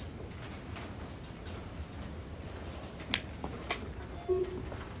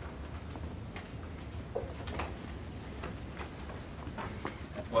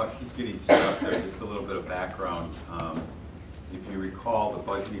 while she's getting set up there, just a little bit of background. If you recall, the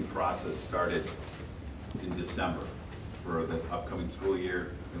budgeting process started in December for the upcoming school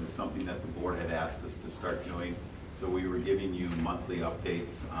year. It was something that the board had asked us to start doing. So we were giving you monthly updates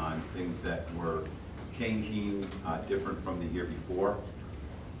on things that were changing, different from the year before.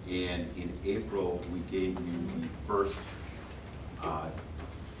 And in April, we gave you the first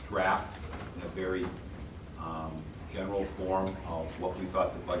draft in a very general form of what we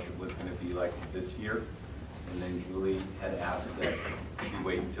thought the budget was going to be like this year. And then Julie had asked that she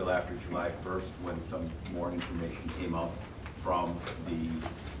wait until after July 1st when some more information came out from the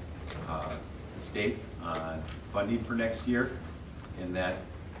state on funding for next year, and that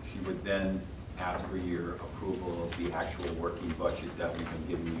she would then ask for your approval of the actual working budget that we've been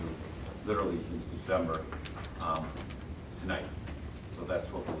giving you literally since December tonight. So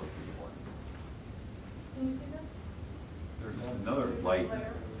that's what we're looking for. Can you see this? There's another light,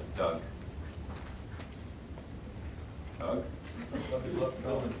 Doug. Doug?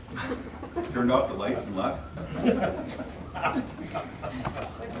 Turned off the lights and left? Okay,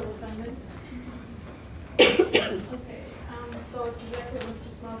 so it's exactly what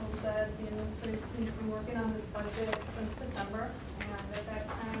Mr. Smuggle said, the administrative team's been working on this budget since December, and at that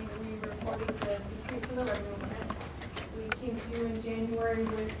time, we reported the decrease in the revenue limit. We came to you in January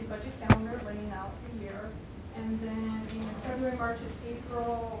with the budget calendar laying out the year, and then in February, March, and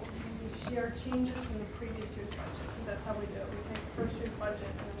April, we share changes from the previous year's budget, because that's how we do it. We take the first year's budget,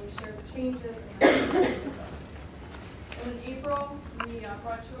 and then we share the changes, and then we share the results. And in April, we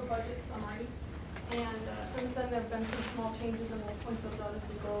brought you a budget summary. And since then, there have been some small changes, and we'll point those out as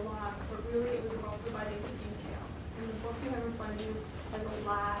we go along. But really, it was about providing the detail. And the book you have in front of you has a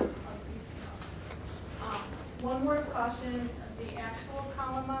lot of detail. One word of caution, the actual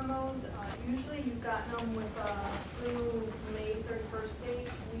column on those, usually you've gotten them with through May 31st date.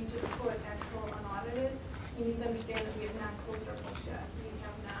 We just put actual unaudited. You need to understand that we have not closed our books yet. We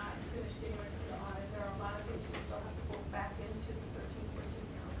have not finished getting ready for the audit. There are a lot of things we still have to go back into the 13-14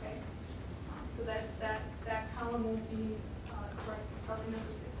 year, okay? So that column will be correct probably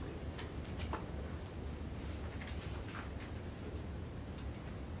another 6 weeks.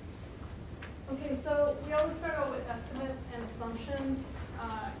 Okay, so we always start out with estimates and assumptions.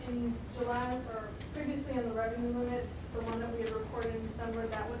 In July, or previously on the revenue limit, the one that we had reported in December,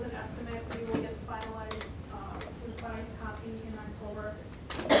 that was an estimate. We will get finalized, certified copy in October.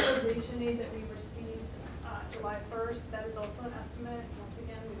 The utilization aid that we received July 1st, that is also an estimate. Once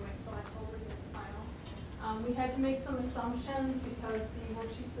again, we wait until October to get the final. We had to make some assumptions because the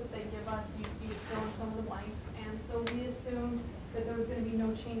worksheets that they give us, you fill in some of the blanks. And so we assumed that there was going to be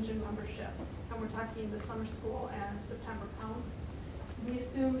no change in membership. And we're talking the summer school and September counts. We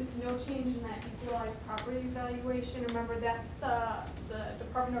assumed no change in that equalized property valuation. Remember, that's the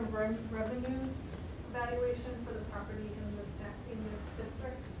Department of Revenue's valuation for the property in this taxing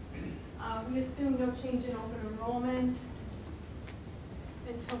district. We assume no change in open enrollment.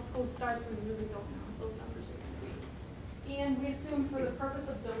 Until school starts, we really don't know if those numbers are going to be. And we assume for the purpose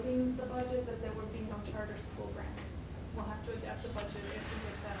of building the budget that there would be no charter school grant. We'll have to adapt the budget if we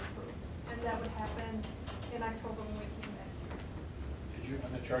get that approved. And that would happen in October when we came back here. Did you,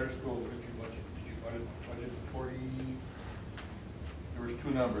 on the charter school, what did you budget 40? There was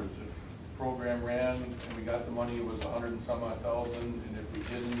two numbers. If the program ran and we got the money, it was 100 and some odd thousand, and if we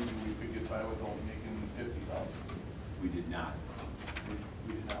didn't, we could get by with only making 50,000. We did not.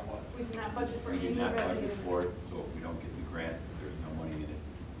 We did not what? We did not budget for We any did not budget revenues. for it, so if we don't get the grant, there's no money in it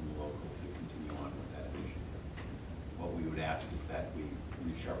from the local to continue on with that initiative. What we would ask is that we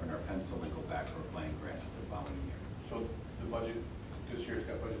sharpen our pencil and go back for a planning grant the following year. So the budget, this year's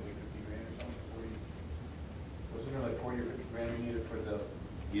got budget like 50 grand or something, 40? Wasn't there like 40 or 50 grand we needed for the?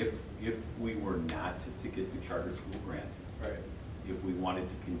 If we were not to get the charter school grant, Right. if we wanted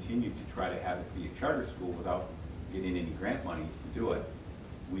to continue to try to have it be a charter school without getting any grant monies to do it,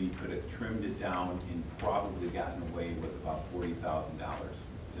 we could have trimmed it down and probably gotten away with about $40,000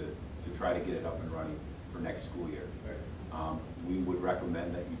 to try to get it up and running for next school year. Right. We would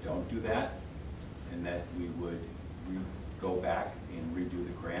recommend that you don't do that, and that we would go back and redo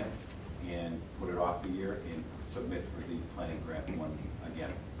the grant and put it off a year and submit for the planning grant one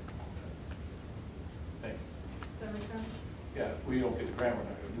again. Thanks. Does that make sense? Yeah, if we don't get the grant, we're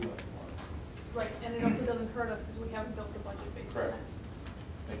not going to do nothing more. Right, and it also doesn't hurt us because we haven't built the budget based on Correct. that.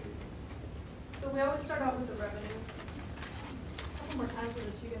 Thank you. So we always start out with the revenues. A couple more times with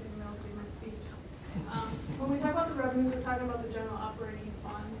this, you guys are going to read my speech. When we talk about the revenues, we're talking about the general operating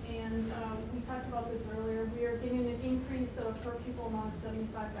fund, and we talked about this earlier. We are getting an increase of per pupil amount of $75.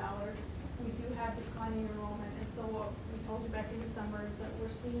 We do have declining enrollment, and so what we told you back in December is that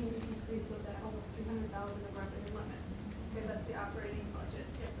we're seeing an increase of that almost $200,000 of revenue limit. Okay, that's the operating budget.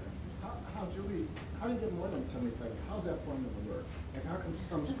 Yes, sir. Julie, how do you get more than 75? How's that formula work? Like, how come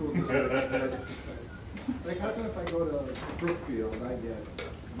some school districts get, like, how come if I go to Brookfield, I get a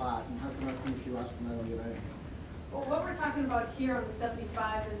lot, and how come I come to Kewaskum, I don't get anything? Well, what we're talking about here on the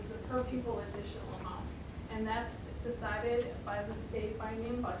 75 is the per pupil additional amount, and that's decided by the state by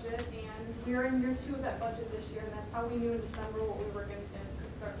name budget, and we're in year 2 of that budget this year, and that's how we knew in December what we were going to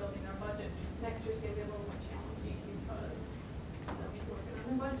start building our budget. Next year's going to be a little more challenging because we'll be working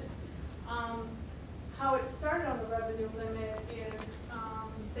on the budget. How it started on the revenue limit is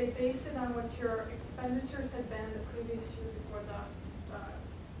they based it on what your expenditures had been the previous year before the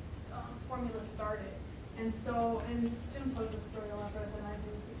formula started. And so, and Jim tells the story a lot better than I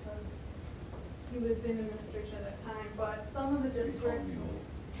do because he was in administration at that time, but some of the districts.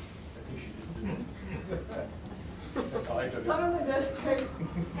 I think she just did. That's how I took it. Some of the districts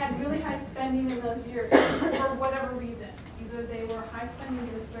had really high spending in those years for whatever reason. Either they were high spending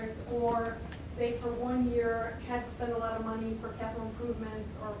districts or they for 1 year had to spend a lot of money for capital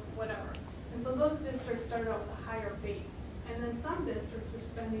improvements or whatever. And so those districts started out with a higher base. And then some districts were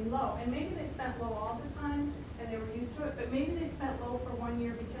spending low. And maybe they spent low all the time and they were used to it, but maybe they spent low for 1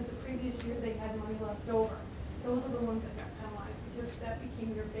 year because the previous year they had money left over. Those are the ones that got penalized because that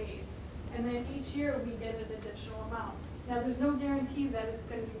became your base. And then each year we get an additional amount. Now, there's no guarantee that it's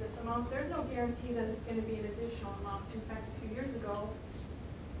going to be this amount. There's no guarantee that it's going to be an additional amount. In fact, a few years ago,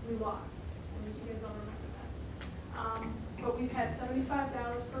 we lost. I mean, you guys all remember that. But we've had $75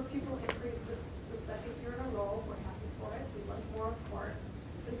 per pupil increase this the second year in a row. We're happy for it. We'd like more, of course.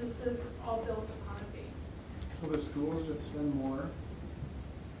 But this is all built upon a base. So the schools that spend more,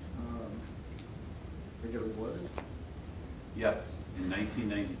 they get rewarded? Yes, in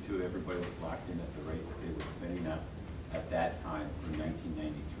 1992, everybody was locked in at the rate that they were spending at that time in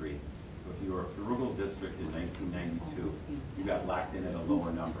 1993. So if you were a frugal district in 1992, you got locked in at a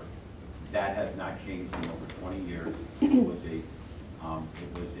lower number. That has not changed in over 20 years. It was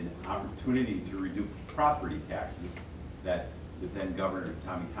an opportunity to reduce property taxes that the then Governor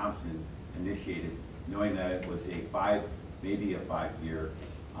Tommy Thompson initiated, knowing that it was maybe a 5-year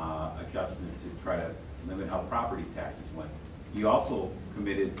adjustment to try to limit how property taxes went. He also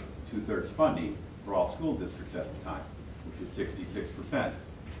committed 2/3 funding for all school districts at the time, which is 66%.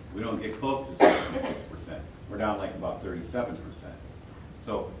 We don't get close to 66%. We're down like about 37%.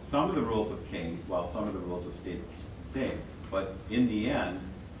 So some of the rules have changed while some of the rules have stayed the same. But in the end,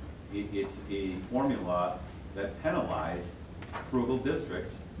 it's a formula that penalized frugal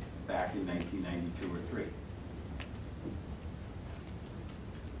districts back in 1992 or 3.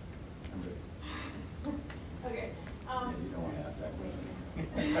 Okay. Yeah, you don't want to ask that question.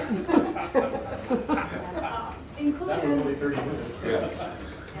 Included That was only 30 minutes. Yeah.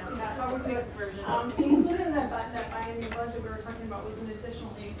 Included in that biennial budget we were talking about was an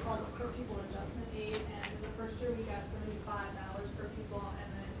additional aid called the per pupil adjustment aid, and in the first year we got $75 per pupil, and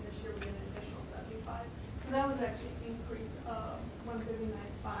then this year we get an additional $75. So that was actually an increase of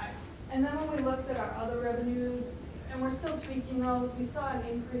 $159.5. And then when we looked at our other revenues, and we're still tweaking those, we saw an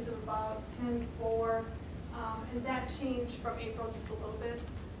increase of about 10.4, and that changed from April just a little bit.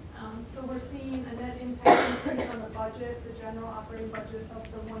 So we're seeing a net impact increase on the budget, the general operating budget of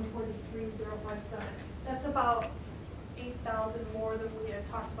the $143,057. That's about $8,000 more than we had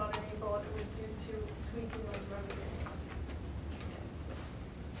talked about in April, and it was due to tweaking those revenues.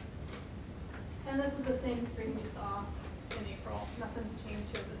 And this is the same screen you saw in April. Nothing's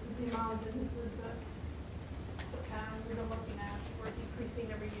changed here. This is the amount, and this is the pattern we've been looking at. We're decreasing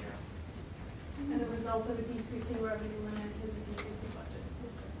every year. And the result of a decreasing revenue limit is a decreasing budget.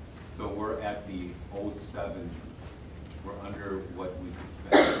 So we're at the 07, we're under what we could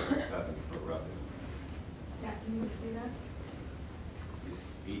spend in 07 for revenue. Yeah, can you see that? It's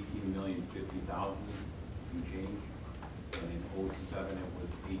 18,050,000 and change, and in 07 it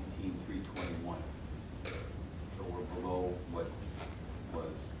was 18,321. So we're below what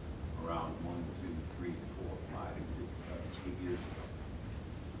was around 1, 2, 3, 4, 5, 6, 7, 8 years ago.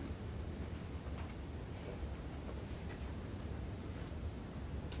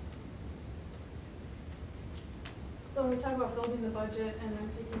 So when we talk about building the budget and then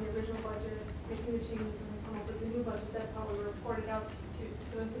taking the original budget, making the changes, and then come up with the new budget, that's how we report it out to.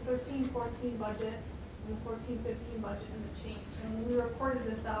 So there's the 13-14 budget, and the 14-15 budget, and the change. And when we reported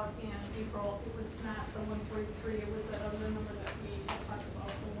this out in April, it was not the 143, it was that other number that we had talked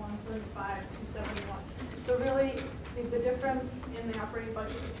about, the 135,271. So really, the difference in the operating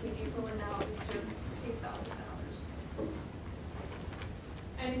budget between April and now is just $8,000.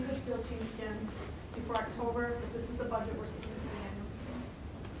 And it could still change again before October, but this is the budget we're taking to the annual meeting.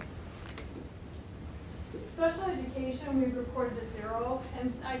 Special education, we've reported a 0,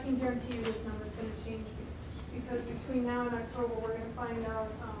 and I can guarantee you this number is going to change because between now and October, we're going to find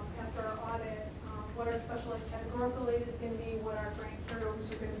out after our audit what our special ed categorical aid is going to be, what our grant carryovers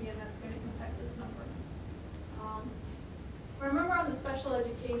are going to be, and that's going to impact this number. Remember on the special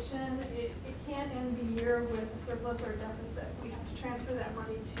education, it can't end the year with a surplus or a deficit. We have to transfer that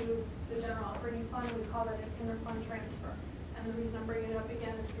money to the general operating fund. We call that an inter-fund transfer. And the reason I'm bringing it up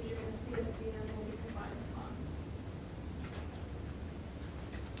again is because you're going to see it at the end when we combine the funds.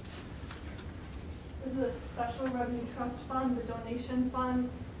 This is a special revenue trust fund, the donation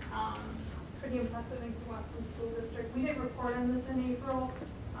fund. Pretty impressive in Kewaskum School District. We didn't report on this in April.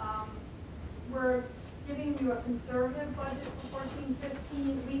 We're giving you a conservative budget for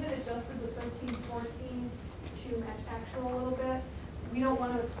 14-15. We had adjusted the 13-14 to match actual a little bit. We don't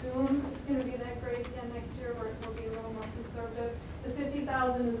want to assume it's going to be that great again next year, or it will be a little more conservative. The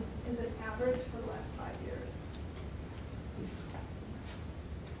 50,000 is an average for the last 5 years.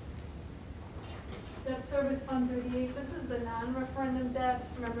 Debt service fund 38, this is the non-referendum debt.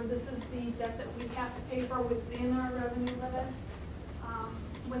 Remember, this is the debt that we have to pay for within our revenue limit.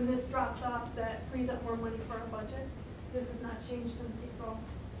 When this drops off, that frees up more money for our budget. This has not changed since April.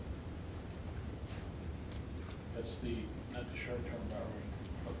 That's the, not the short-term borrowing,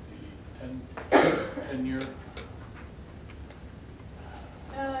 but the 10-year.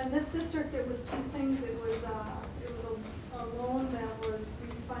 In this district, it was two things. It was a loan that was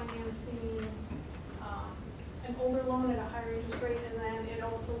refinancing an older loan at a higher interest rate, and then it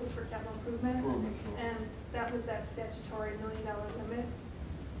also was for capital improvements. And that was that statutory $1 million limit.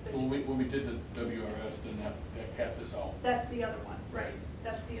 So when we did the WRS, then that capped us out. That's the other one, right?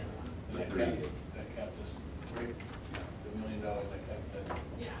 That's the other one. That capped us, right? The $1 million that capped that.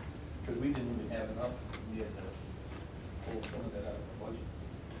 Yeah. Because we didn't even have enough, we had to pull some of that out of the budget.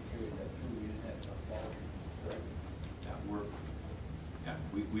 Carry that through, we didn't have enough volume, correct?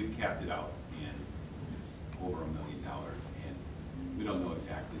 We've capped it out, and it's over $1 million, and we don't know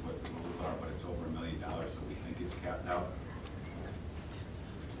exactly what the rules are, but it's over $1 million, so we think it's capped out.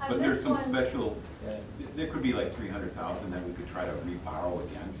 But there's some special, there could be like 300,000 that we could try to reborrow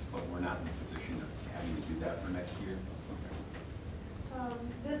against, but we're not in a position of having to do that for next year.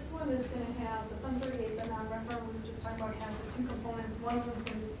 This one is going to have the Fund 38, the non-referendum we were just talking about, has the two components. One of them is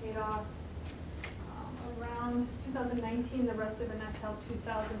going to be paid off around 2019, the rest of it not till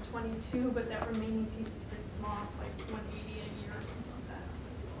 2022, but that remaining piece is pretty small, like 180 a year or something like that.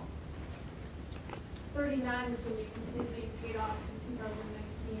 39 is going to be completely paid off in 2019.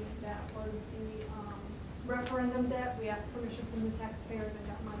 That was the referendum debt. We asked permission from the taxpayers and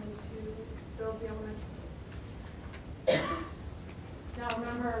got money to build the elementary school. Now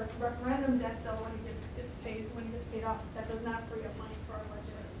remember, referendum debt though, when it gets paid off, that does not free up money for our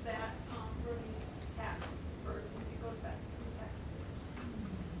budget. That relieves tax burden. It goes back to the taxpayer.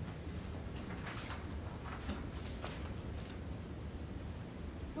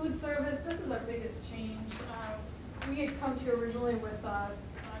 Food service, this is our biggest change. We had come to you originally with a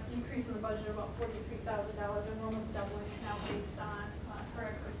decrease in the budget of about $43,000, and we're almost doubling it now based on her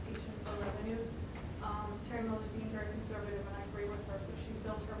expectation for revenues. Terry Miller's being very conservative, and I agree with her, so she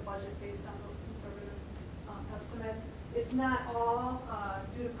built her budget based on those conservative estimates. It's not all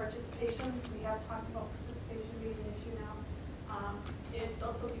due to participation. We have talked about participation being an issue now. It's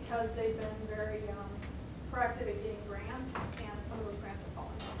also because they've been very proactive at getting grants, and some of those grants are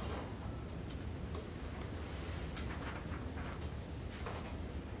falling off.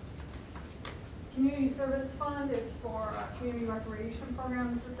 Community service fund is for community recreation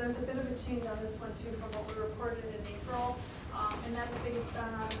programs. There's a bit of a change on this one too from what we reported in April, and that's based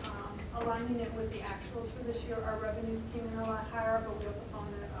on aligning it with the actuals for this year. Our revenues came in a lot higher, but we also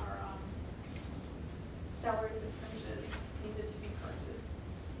found that our salaries and fringes needed to be corrected.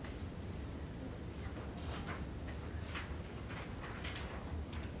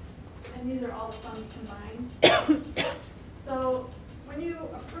 And these are all the funds combined. So when you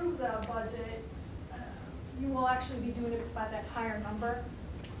approve the budget, you will actually be doing it by that higher number,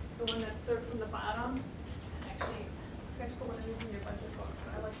 the one that's third from the bottom. Actually, I forgot to put one of these in your budget books,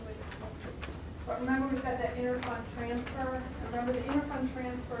 but I like the way this looks. But remember, we've got that interfund transfer. And remember, the interfund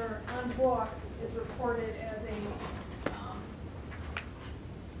transfer on books is reported as a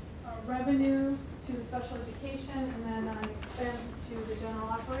revenue to the special education, and then an expense to the general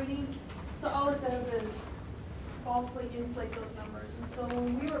operating. So all it does is falsely inflate those numbers. And so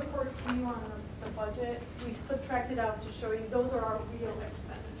when we report to you on the budget, we subtract it out to show you those are our real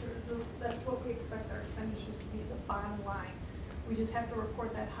expenditures. That's what we expect our expenditures to be, the bottom line. We just have to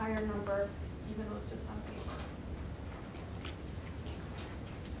report that higher number, even though it's just on paper.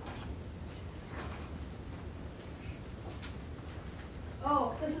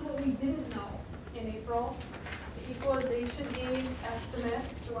 Oh, this is what we didn't know in April. The equalization aid estimate,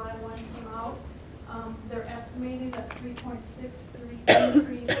 July 1 came out. They're estimating a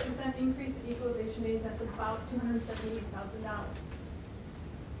 3.63% increase in equalization aid. That's about $278,000.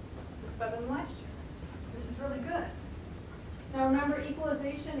 It's better than last year. This is really good. Now remember,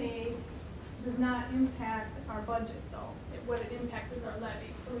 equalization aid does not impact our budget though. What it impacts is our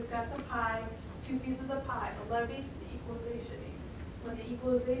levy. So we've got the pie, two pieces of pie, the levy, the equalization aid. When the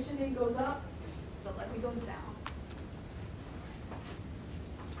equalization aid goes up, the levy goes down.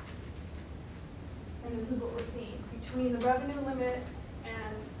 And this is what we're seeing. Between the revenue limit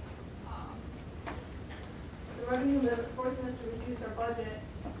and the revenue limit forcing us to reduce our budget,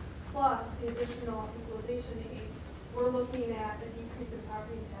 plus the additional equalization aid, we're looking at a decrease increase in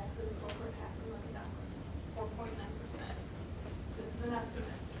property taxes over $500,000, 4.9%. This is an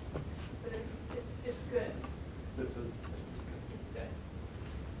estimate, but it's good. This is good. It's good.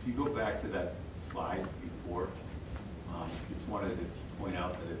 If you go back to that slide before, just wanted to point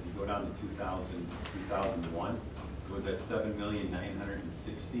out that if you go down to 2001, it was at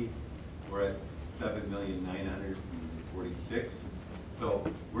 7,960,000. We're at 7,946,000. So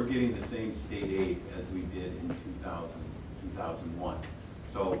we're getting the same state aid as we did in 2001.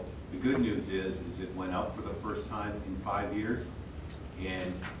 So the good news is it went up for the first time in 5 years,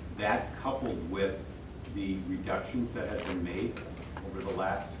 and that coupled with the reductions that have been made over the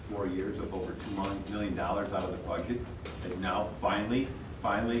last 4 years of over $2 million out of the budget is now finally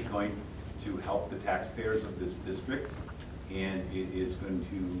going to help the taxpayers of this district, and it is going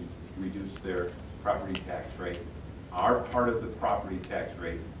to reduce their property tax rate, our part of the property tax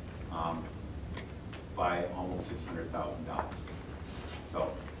rate, by almost $600,000.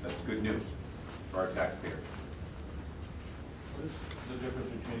 So that's good news for our taxpayers. What's the difference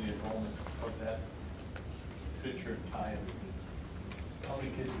between the enrollment of that Fisher time? How many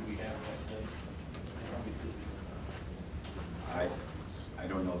kids do we have back then? How many kids do we have? I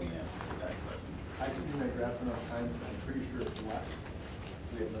don't know the answer to that question. I've seen that graph enough times that I'm pretty sure it's less.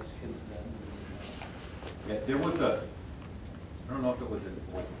 We have less kids then. Yeah, there was a, I don't know if it was in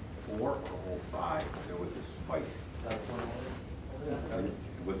 04 or 05, there was a spike.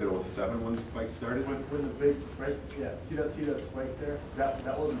 Was it 07 when the spike started? When the big, right, yeah, see that spike there?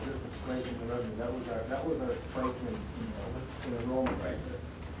 That wasn't just a spike in the revenue, that was our spike in enrollment right there.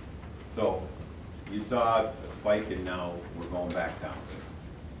 So you saw a spike and now we're going back down.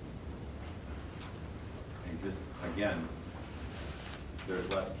 And just, again, there's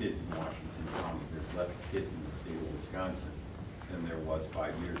less kids in Washington County, there's less kids in the state of Wisconsin than there was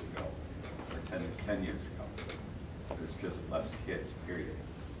 5 years ago, or 10 years ago. There's just less kids, period.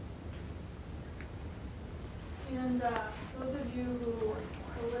 And those of you who were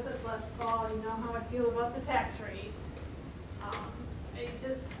with us last fall, you know how I feel about the tax rate.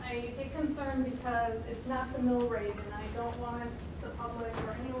 I get concerned because it's not the mill rate, and I don't want the public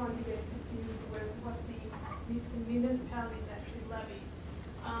or anyone to get confused with what the municipalities actually levy.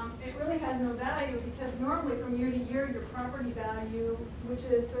 It really has no value because normally from year to year, your property value, which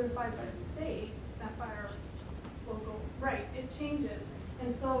is certified by the state, not by our local, right, it changes.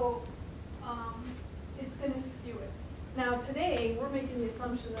 And so it's going to skew it. Now today, we're making the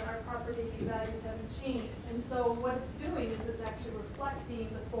assumption that our property values haven't changed. And so what it's doing is it's actually reflecting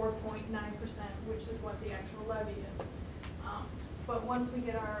the 4.9%, which is what the actual levy is. But once we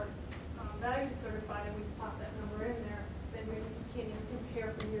get our values certified and we pop that number in there, then we can't even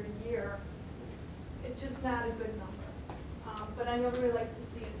compare from year to year. It's just not a good number. But I know everybody likes to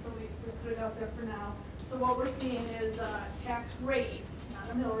see it, so we put it out there for now. So what we're seeing is a tax rate, not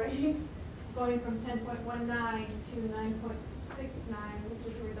a mill rate, going from 10.19 to 9.69, which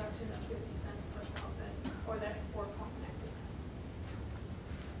is a reduction of 50 cents per thousand, or that 4.9%.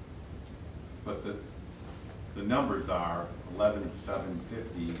 But the numbers are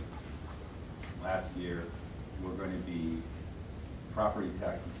 11,750. Last year, we're going to be, property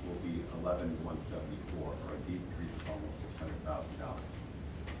taxes will be 11,174, or a decrease of almost $600,000.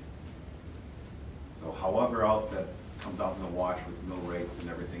 So however else that comes out in the wash with mill rates and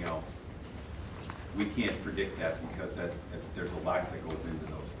everything else, we can't predict that because there's a lot that goes into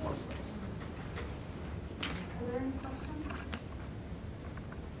those formulas. Are there any questions?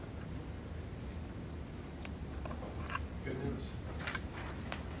 Good news.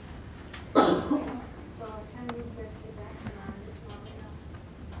 So I kind of need you guys to get action on this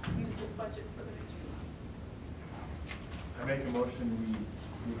one, use this budget for the next few months. I make a motion, we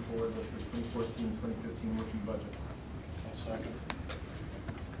move forward with the 2014-2015 working budget. I'll second.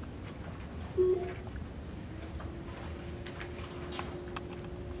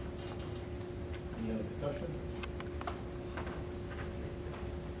 Any other discussion?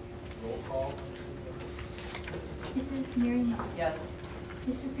 Roll call. Mrs. Mary Moore? Yes.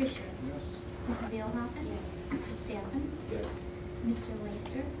 Mr. Fisher? Yes. Mrs. Alhoffen? Yes. Mr. Staffen? Yes. Mr.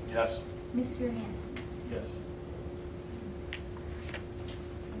 Leister? Yes. Mr. Hanson? Yes.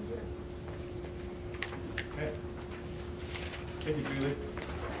 Okay. Thank you, Julie.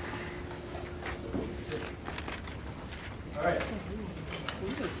 All right.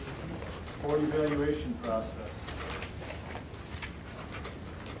 Board evaluation process.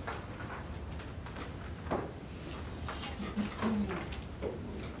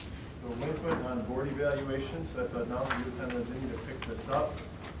 Delinquent on board evaluation, so I thought now would be the time as any to pick this up.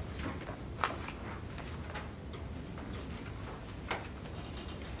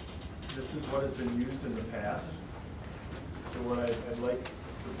 This is what has been used in the past. So what I'd like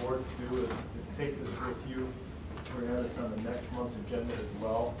the board to do is take this with you. We're gonna have this on the next month's agenda as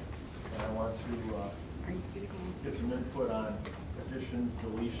well. And I want to get some input on additions,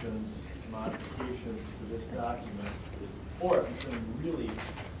 deletions, modifications to this document. Or if you're feeling really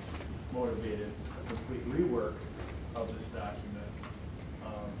motivated, a complete rework of this document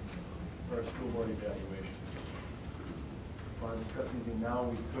for our school board evaluation. If you want to discuss anything now,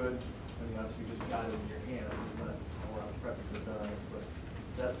 we could. I mean, obviously, you just got it in your hands. There's not a lot of prep to done on this, but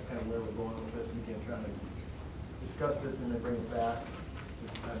that's kind of where we're going with this. And again, trying to discuss this and then bring it back,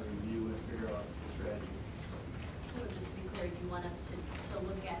 just kind of review and figure out the strategy. So just to be clear, do you want us to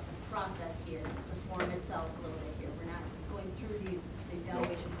look at the process here, the form itself a little bit here? We're not going through the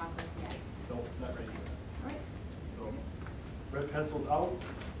evaluation process yet. Nope, not ready for that. All right. So, red pencils out.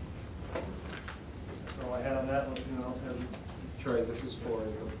 That's all I had on that, unless anyone else has it. Troy, this is for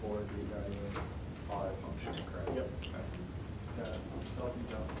the board to evaluate audit function, correct? Yep. Got it.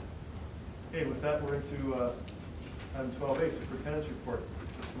 Self-eval. Okay, with that, we're into item 12A, superintendent's report.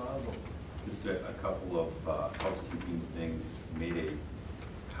 Mr. Smazel. Just a couple of housekeeping things. Made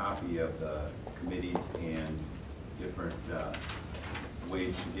a copy of the committees and different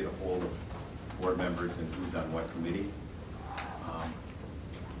ways to get a hold of board members and who's on what committee.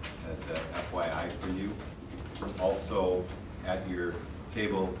 As a FYI for you. Also, at your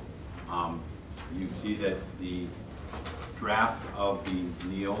table, you see that the draft of the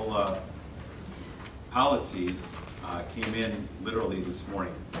Neola policies came in literally this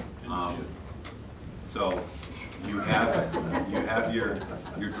morning. So you have your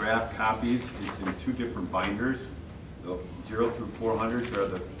draft copies. It's in two different binders. The 0 through 400s are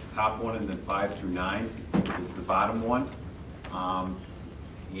the top one, and then 5 through 9 is the bottom one.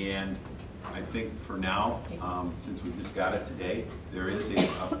 And I think for now, since we just got it today, there is a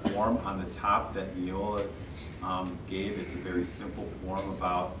form on the top that Neola gave. It's a very simple form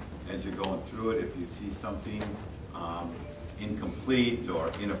about, as you're going through it, if you see something incomplete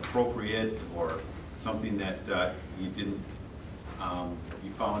or inappropriate or something that you didn't,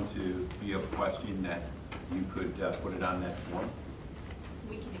 you found to be a question, that you could put it on that form.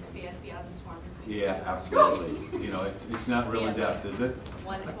 We can expand beyond this form. If we Yeah, need to. absolutely. You know, it's not real in depth, is it?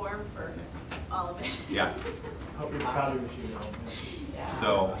 One form for all of it. Yeah. Hope your copy machine out.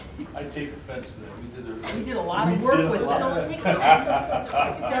 So I take offense to that. We did a lot of work with Don't this. take offense.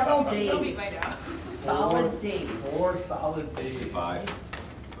 Don't take Several offense. You'll be days. by now. Solid days. 4 solid days. 5.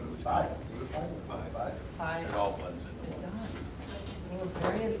 But it was 5. 5. Five. It all blends in. It does. It was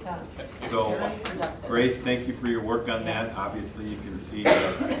very intense. So, Very productive. Grace, thank you for your work on that. Yes. Obviously, you can see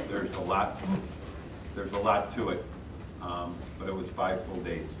that there's a lot to it. But it was 5 full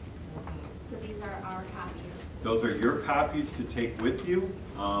days. So these are our copies. Those are your copies to take with you.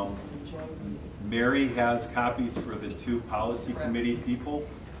 Mary has copies for the 2 policy committee people,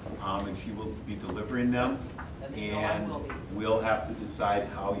 and she will be delivering them. And we'll have to decide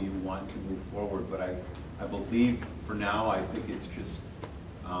how you want to move forward. But I believe for now, I think it's just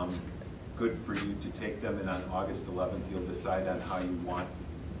good for you to take them, and on August 11th, you'll decide on how you want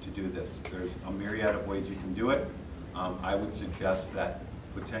to do this. There's a myriad of ways you can do it. I would suggest that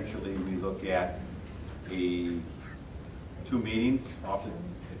potentially we look at 2 meetings, often,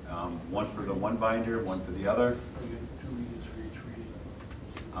 one for the one binder, one for the other. You get 2 readings for each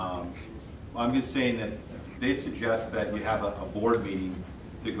reading. I'm just saying that they suggest that you have a board meeting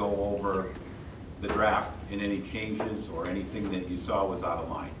to go over the draft and any changes or anything that you saw was out of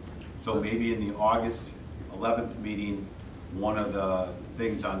line. So maybe in the August 11th meeting, one of the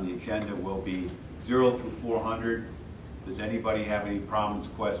things on the agenda will be 0 through 400. Does anybody have any problems,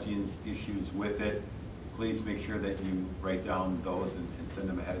 questions, issues with it? Please make sure that you write down those and send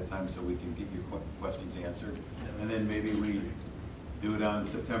them ahead of time so we can get your questions answered. And then maybe we do it on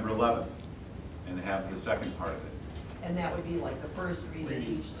September 11th and have the second part of it. And that would be like the first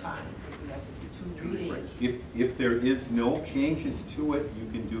reading each time, because we have to do 2 readings. If there is no changes to it,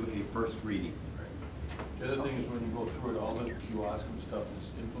 you can do a first reading. The other thing is when you go through it, all the Kewaskum stuff is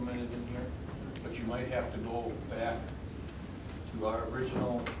implemented in here, but you might have to go back to our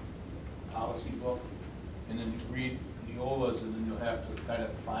original policy book and then read Neola's, and then you'll have to kind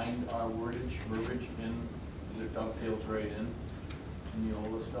of find our verbiage in, because it dovetails right in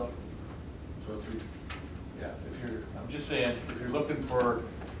Neola stuff. So I'm just saying, if you're looking for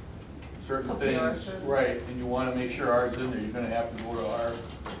certain things, right, and you want to make sure ours is in there, you're going to have to go to our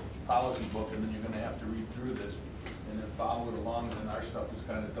policy book, and then you're going to have to read through this and then follow it along, and then our stuff is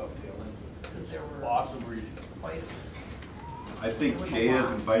kind of dovetail into it. Awesome reading. I think Jay has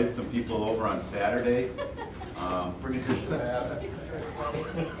invited some people over on Saturday. Bring a dish to pass.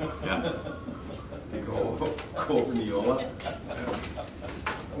 Yeah. Go over Neola.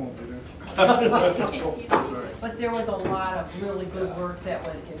 I won't be there. But there was a lot of really good work that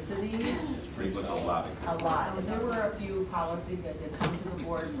went into these. It was a lot. A lot. And there were a few policies that did come to the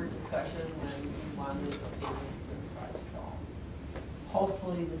board for discussion when we wanted opinions and such, so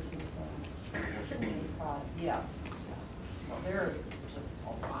hopefully this is the, yes. So there is just a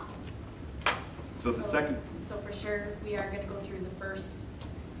lot. So the second, So for sure, we are gonna go through the first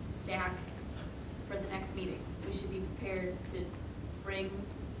stack for the next meeting. We should be prepared to bring,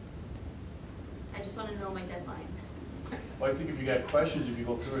 I just wanna know my deadline. Well, I think if you got questions, if you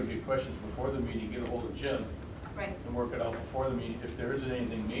go through and get questions before the meeting, get a hold of Jim Right. and work it out before the meeting. If there isn't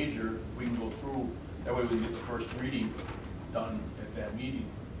anything major, we can go through, that way we can get the first reading done at that meeting.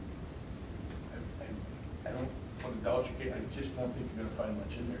 I don't want to doubt you, I just don't think you're gonna find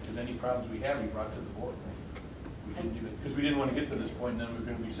much in there, because any problems we have, we brought to the board. We didn't even, because we didn't want to get to this point, and then we're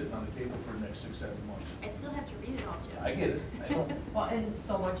gonna be sitting on the table for the next 6, 7 months. I still have to read it all, Jim. I get it, I know. Well, and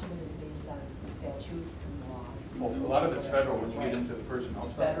so much of it is based on statutes and laws. Well, a lot of it's federal, when you get into the personnel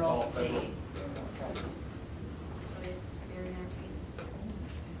stuff, it's all Federal, federal. state. Right. So it's very entertaining.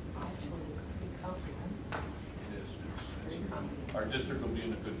 It's also pretty comprehensive. It is, our district will be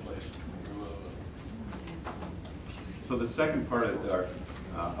in a good place. so the second part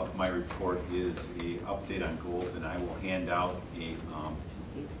of my report is the update on goals, and I will hand out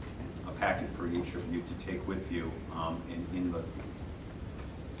a packet for each of you to take with you.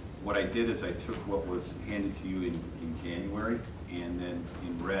 What I did is I took what was handed to you in January, and then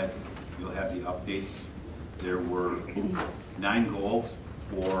in red, you'll have the updates. There were 9 goals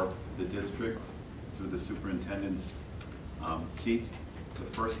for the district through the superintendent's seat. The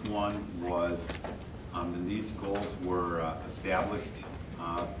first one was, and these goals were established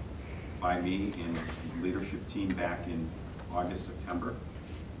by me and the leadership team back in August, September.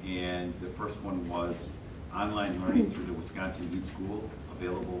 And the first one was online learning through the Wisconsin Youth School,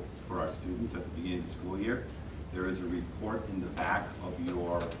 available for our students at the beginning of the school year. There is a report in the back of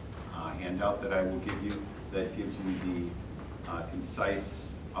your handout that I will give you that gives you the concise,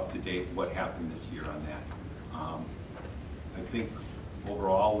 up-to-date what happened this year on that. I think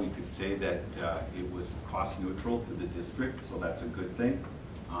overall we could say that it was cost neutral to the district, so that's a good thing.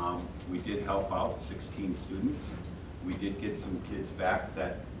 We did help out 16 students. We did get some kids back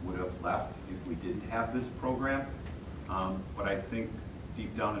that would have left if we didn't have this program. But I think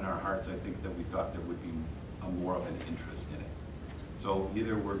deep down in our hearts, I think that we thought there would be more of an interest in it. So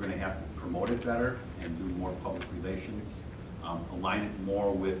either we're going to have to promote it better and do more public relations, align it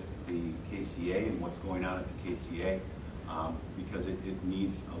more with the KCA and what's going on at the KCA, because it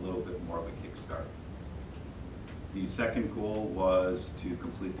needs a little bit more of a kickstart. The second goal was to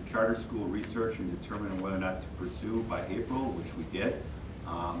complete the charter school research and determine whether or not to pursue by April, which we did.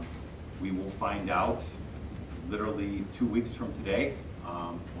 We will find out literally 2 weeks from today,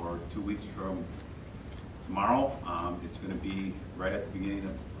 or 2 weeks from tomorrow. It's going to be right at the beginning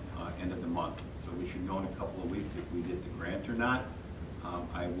of end of the month. So we should know in a couple of weeks if we did the grant or not.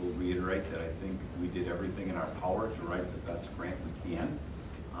 I will reiterate that I think we did everything in our power to write the best grant we can.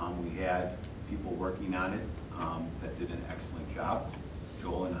 We had people working on it that did an excellent job,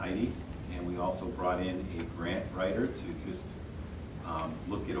 Joel and Heidi, and we also brought in a grant writer to just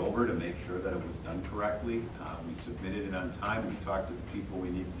look it over to make sure that it was done correctly. We submitted it on time. We talked to the people we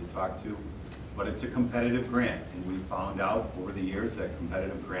needed to talk to, but it's a competitive grant, and we found out over the years that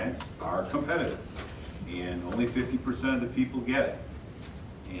competitive grants are competitive, and only 50% of the people get it.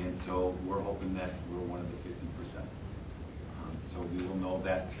 And so we're hoping that we're one of the 50%. So we will know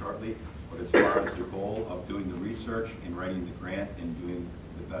that shortly. But as far as the goal of doing the research and writing the grant and doing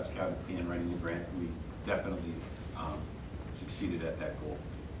the best job we can writing the grant, we definitely succeeded at that goal.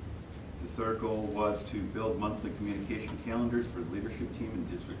 The third goal was to build monthly communication calendars for the leadership team and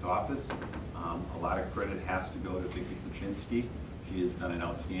district office. A lot of credit has to go to Vicki Kuczynski. She has done an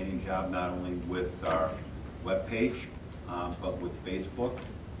outstanding job not only with our webpage, but with Facebook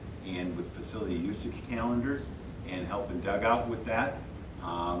and with facility usage calendars and helping Doug out with that.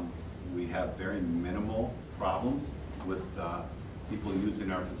 We have very minimal problems with people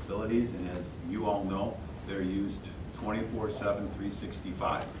using our facilities, and as you all know, they're used 24/7,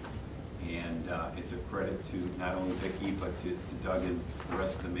 365. And it's a credit to not only Vicki, but to Doug and the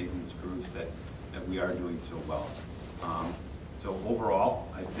rest of the maintenance crews that we are doing so well. So overall,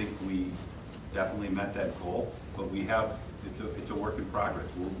 I think we definitely met that goal, but we have, it's a work in progress.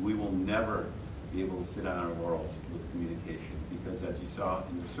 We will never be able to sit on our laurels with communication, because as you saw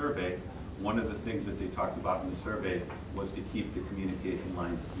in the survey, one of the things that they talked about in the survey was to keep the communication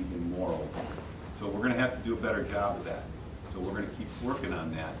lines even more open. So we're going to have to do a better job of that. So we're going to keep working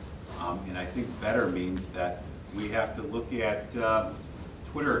on that. And I think better means that we have to look at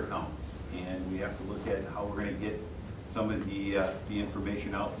Twitter accounts, and we have to look at how we're going to get some of the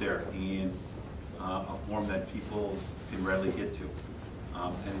information out there in a form that people can readily get to.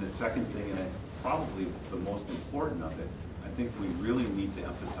 And the second thing, and probably the most important of it, I think we really need to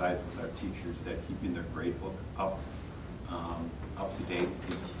emphasize with our teachers that keeping their grade book up to date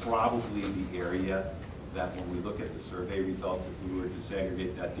is probably the area that when we look at the survey results, if we were to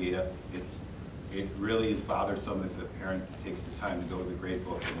disaggregate that data, it really is bothersome if a parent takes the time to go to the grade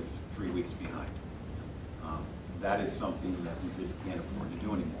book and it's 3 weeks behind. That is something that we just can't afford to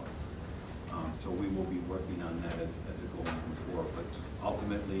do anymore. So we will be working on that as a goal moving forward. But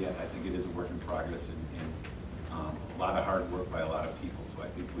ultimately, I think it is a work in progress and a lot of hard work by a lot of people. So I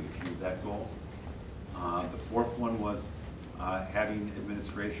think we achieved that goal. The fourth one was having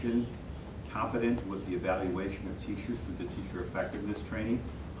administration competent with the evaluation of teachers through the teacher effectiveness training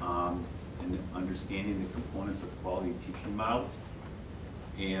and understanding the components of quality teaching models.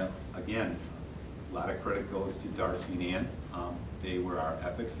 And again, a lot of credit goes to Darcy and Ann. They were our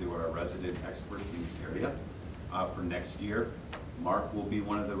epics, they were our resident experts in this area. For next year, Mark will be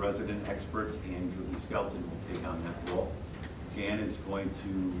one of the resident experts and Julie Skelton will take on that role. Jan is going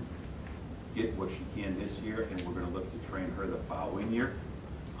to get what she can this year, and we're going to look to train her the following year.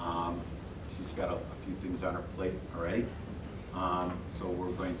 She's got a few things on her plate already, so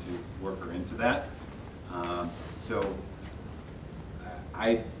we're going to work her into that. So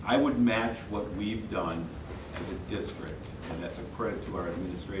I would match what we've done as a district, and that's a credit to our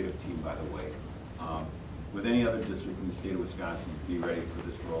administrative team, by the way, with any other district in the state of Wisconsin to be ready for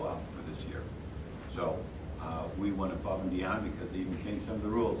this rollout for this year. So we went above and beyond because they even changed some of the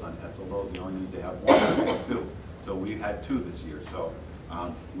rules on SLOs. You only need to have one or two. So we had 2 this year. So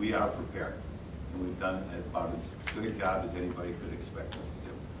we are prepared, and we've done about as good a job as anybody could expect us to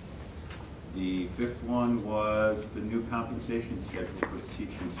do. The fifth one was the new compensation schedule for the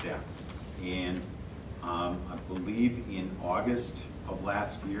teaching staff. And I believe in August of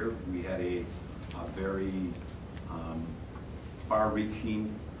last year, we had a very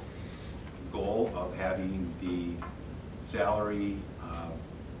far-reaching goal of having the salary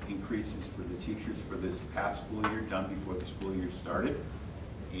increases for the teachers for this past school year done before the school year started.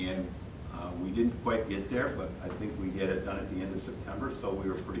 And we didn't quite get there, but I think we get it done at the end of September, so we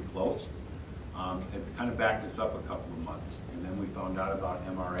were pretty close. It kind of backed us up a couple of months. And then we found out about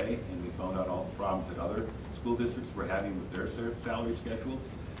MRA, and we found out all the problems that other school districts were having with their salary schedules,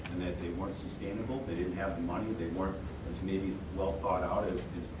 and that they weren't sustainable, they didn't have the money, they weren't as maybe well thought out as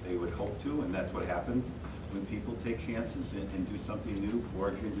they would hope to, and that's what happens when people take chances and do something new,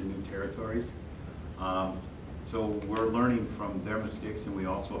 forge into new territories. So we're learning from their mistakes, and we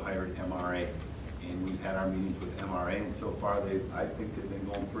also hired MRA, and we've had our meetings with MRA, and so far I think they've been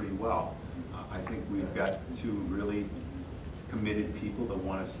going pretty well. I think we've got 2 really committed people that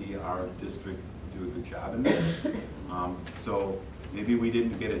want to see our district do a good job in this. So maybe we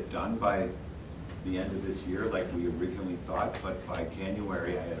didn't get it done by the end of this year like we originally thought, but by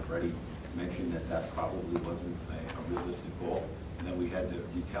January I had already mentioned that probably wasn't a realistic goal, and then we had to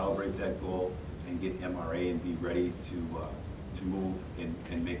recalibrate that goal and get MRA and be ready to move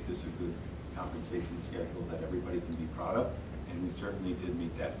and make this a good compensation schedule that everybody can be proud of, and we certainly did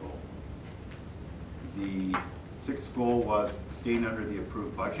meet that goal. The 6th goal was staying under the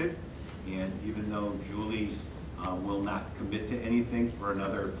approved budget, and even though Julie will not commit to anything for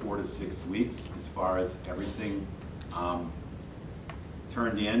another 4 to 6 weeks as far as everything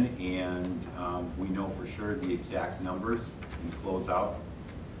turned in, and we know for sure the exact numbers and close out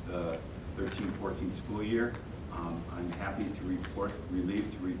the 13-14 school year. I'm happy to report,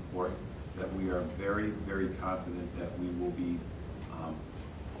 relieved to report, that we are very, very confident that we will be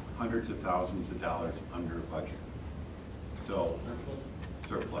hundreds of thousands of dollars under budget. So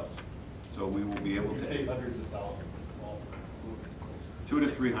surplus. So we will be able to. You say hundreds of thousands. 200,000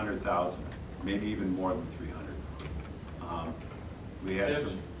 to 300,000, maybe even more than 300. We had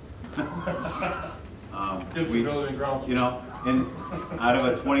some. You know, and out of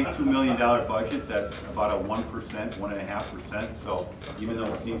a $22 million budget, that's about a 1%, 1.5%. So even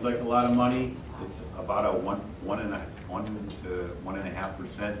though it seems like a lot of money, it's about a 1 to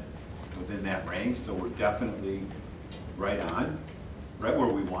 1.5% within that range. So we're definitely right on, right where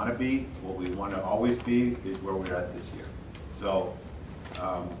we want to be. What we want to always be is where we're at this year. So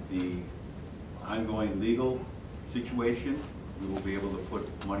the ongoing legal situation, we will be able to put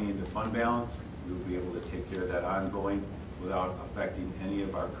money into fund balance. We will be able to take care of that ongoing without affecting any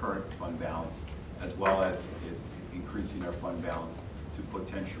of our current fund balance, as well as increasing our fund balance to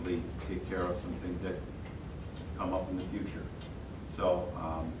potentially take care of some things that come up in the future. So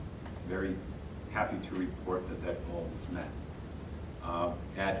very happy to report that that goal was met.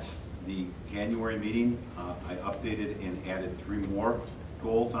 At the January meeting, I updated and added 3 more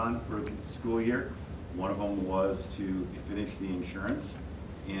goals on for the school year. One of them was to finish the insurance.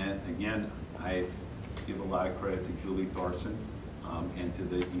 And again, I give a lot of credit to Julie Thorson and to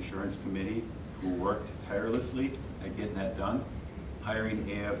the insurance committee who worked tirelessly at getting that done. Hiring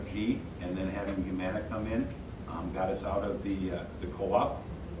AFG and then having Humana come in got us out of the co-op,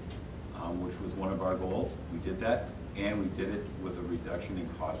 which was one of our goals. We did that, and we did it with a reduction in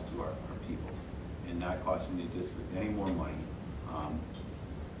cost to our people and not costing the district any more money.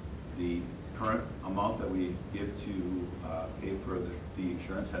 The current amount that we give to pay for the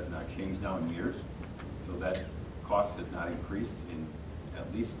insurance has not changed now in years, so that cost has not increased in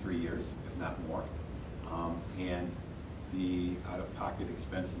at least 3 years, if not more. And the out-of-pocket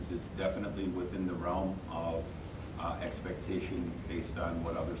expenses is definitely within the realm of expectation based on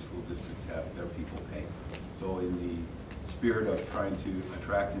what other school districts have their people pay. So in the spirit of trying to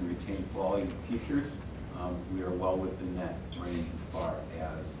attract and retain quality teachers, we are well within that range as far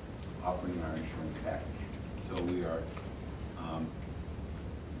as offering our insurance package. So we are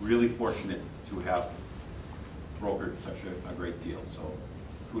really fortunate to have brokered such a great deal. So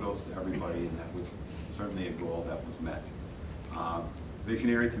kudos to everybody, and that was certainly a goal that was met.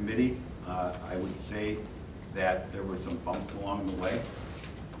 Visionary committee, I would say that there were some bumps along the way,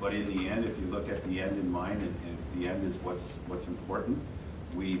 but in the end, if you look at the end in mind, and the end is what's important,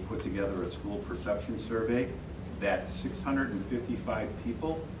 we put together a school perception survey that 655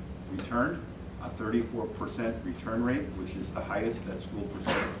 people returned, a 34% return rate, which is the highest that School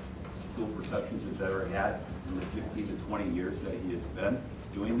Perceptions has ever had in the 15 to 20 years that he has been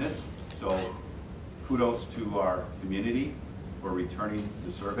doing this. So kudos to our community for returning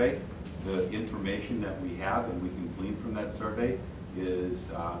the survey. The information that we have and we can glean from that survey is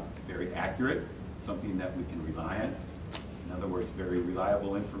very accurate, something that we can rely on. In other words, very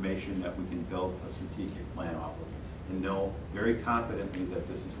reliable information that we can build a strategic plan off of and know very confidently that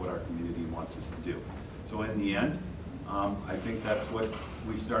this is what our community wants us to do. So in the end, I think that's what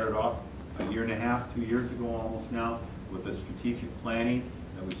we started off a year and a half, 2 years ago almost now, with the strategic planning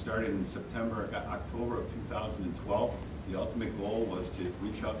that we started in October of 2012. The ultimate goal was to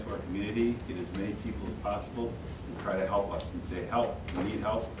reach out to our community, get as many people as possible, and try to help us and say, help, we need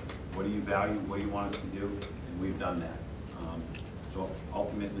help. What do you value? What do you want us to do? And we've done that. So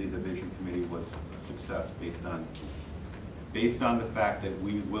ultimately, the Vision Committee was a success based on the fact that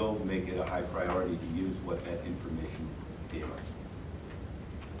we will make it a high priority to use what that information gave us.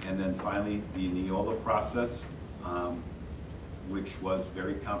 And then finally, the Neola process, which was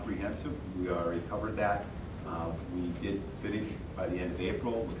very comprehensive. We already covered that. We did finish by the end of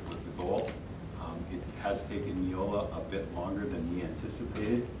April, which was the goal. It has taken Neola a bit longer than we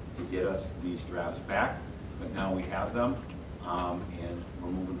anticipated to get us these drafts back, but now we have them, and we're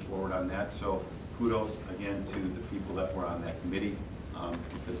moving forward on that. So kudos again to the people that were on that committee,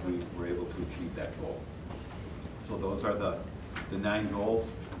 because we were able to achieve that goal. So those are the 9 goals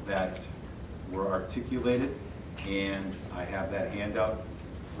that were articulated, and I have that handout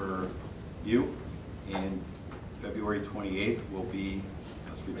for you. And February 28th will be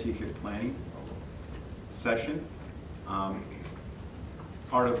a strategic planning session.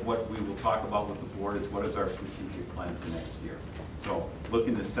 Part of what we will talk about with the board is what is our strategic plan for next year. So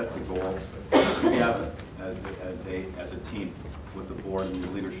looking to set the goals together as a team with the board and the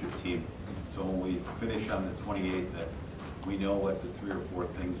leadership team. So when we finish on the 28th, that we know what the 3 or 4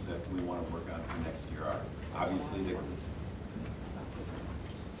 things that we want to work on for next year are. Obviously,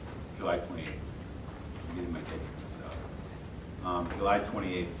 July 28th. I'm getting my date for this. July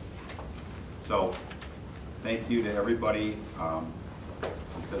 28th. So thank you to everybody,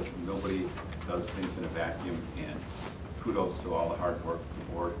 because nobody does things in a vacuum, and kudos to all the hard work the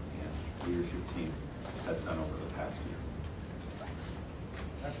board and leadership team has done over the past year.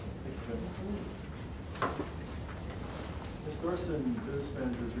 Excellent. Thank you, Jim. Ms. Thorson, Business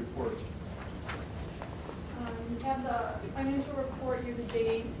Manager's report. We have the financial report year to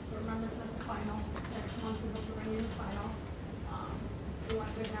date. Remember, it's not the final. Next month we hope to bring in the final. We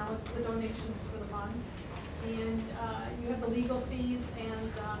want to acknowledge the donations for the month. And you have the legal fees,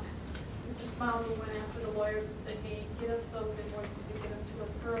 and Mr. Smiley went after the lawyers and said, hey, get us those invoices and get them to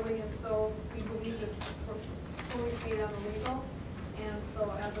us early. And so we believe that we're fully paid on the legal. And so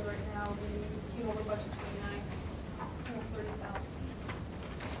as of right now, we came over budget 29, almost 30,000.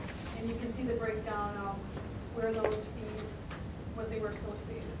 And you can see the breakdown of where those fees, what they were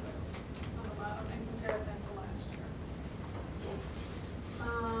associated with on the bottom, and compare that to last year.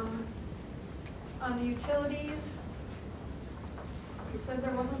 On the utilities, we said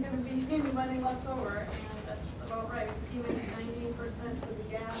there wasn't gonna be any money left over, and that's about right. We came in at 19% for the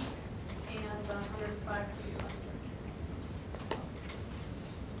gas and 105 for the electric. So,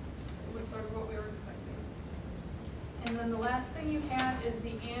 it was sort of what we were expecting. And then the last thing you have is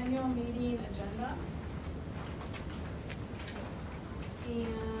the annual meeting agenda.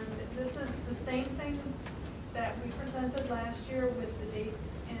 And this is the same thing that we presented last year with the dates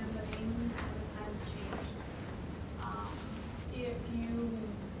and the names and the times changed. If you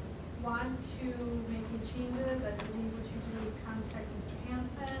want to make any changes, I believe what you do is contact Mr.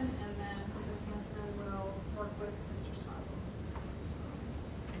 Hansen, and then Mr. Hansen will work with Mr. Swazzle.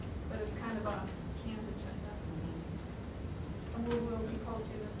 But it's kind of a canned agenda. And we will be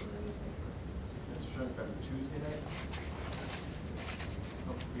posting this in the newspaper. Mr. Shrunk, back Tuesday night?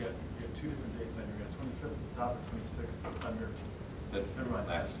 Oh, we got two different dates on here. We got 25th at the top and 26th under. That's Never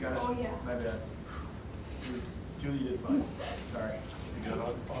mind. last year. Got it. Oh, yeah. My bad. Julie did fine. Sorry. You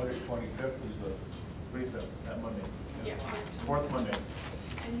got August 25th is the 25th, that Monday. Yeah. Fourth Monday.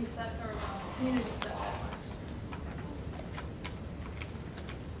 And you set, or community set that one.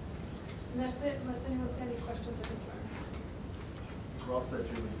 And that's it, unless anyone's got any questions or concerns. Well said,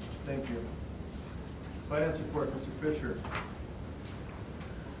 Julie. Thank you. Finance report, Mr. Fisher.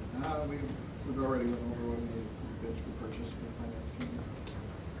 We've already went over what we bids for purchase for the finance committee.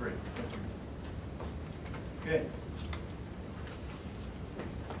 Great, thank you. Okay.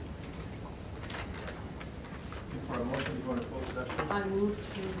 For a motion to go into closed session. I move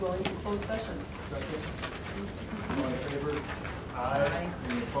to go into closed session. Second.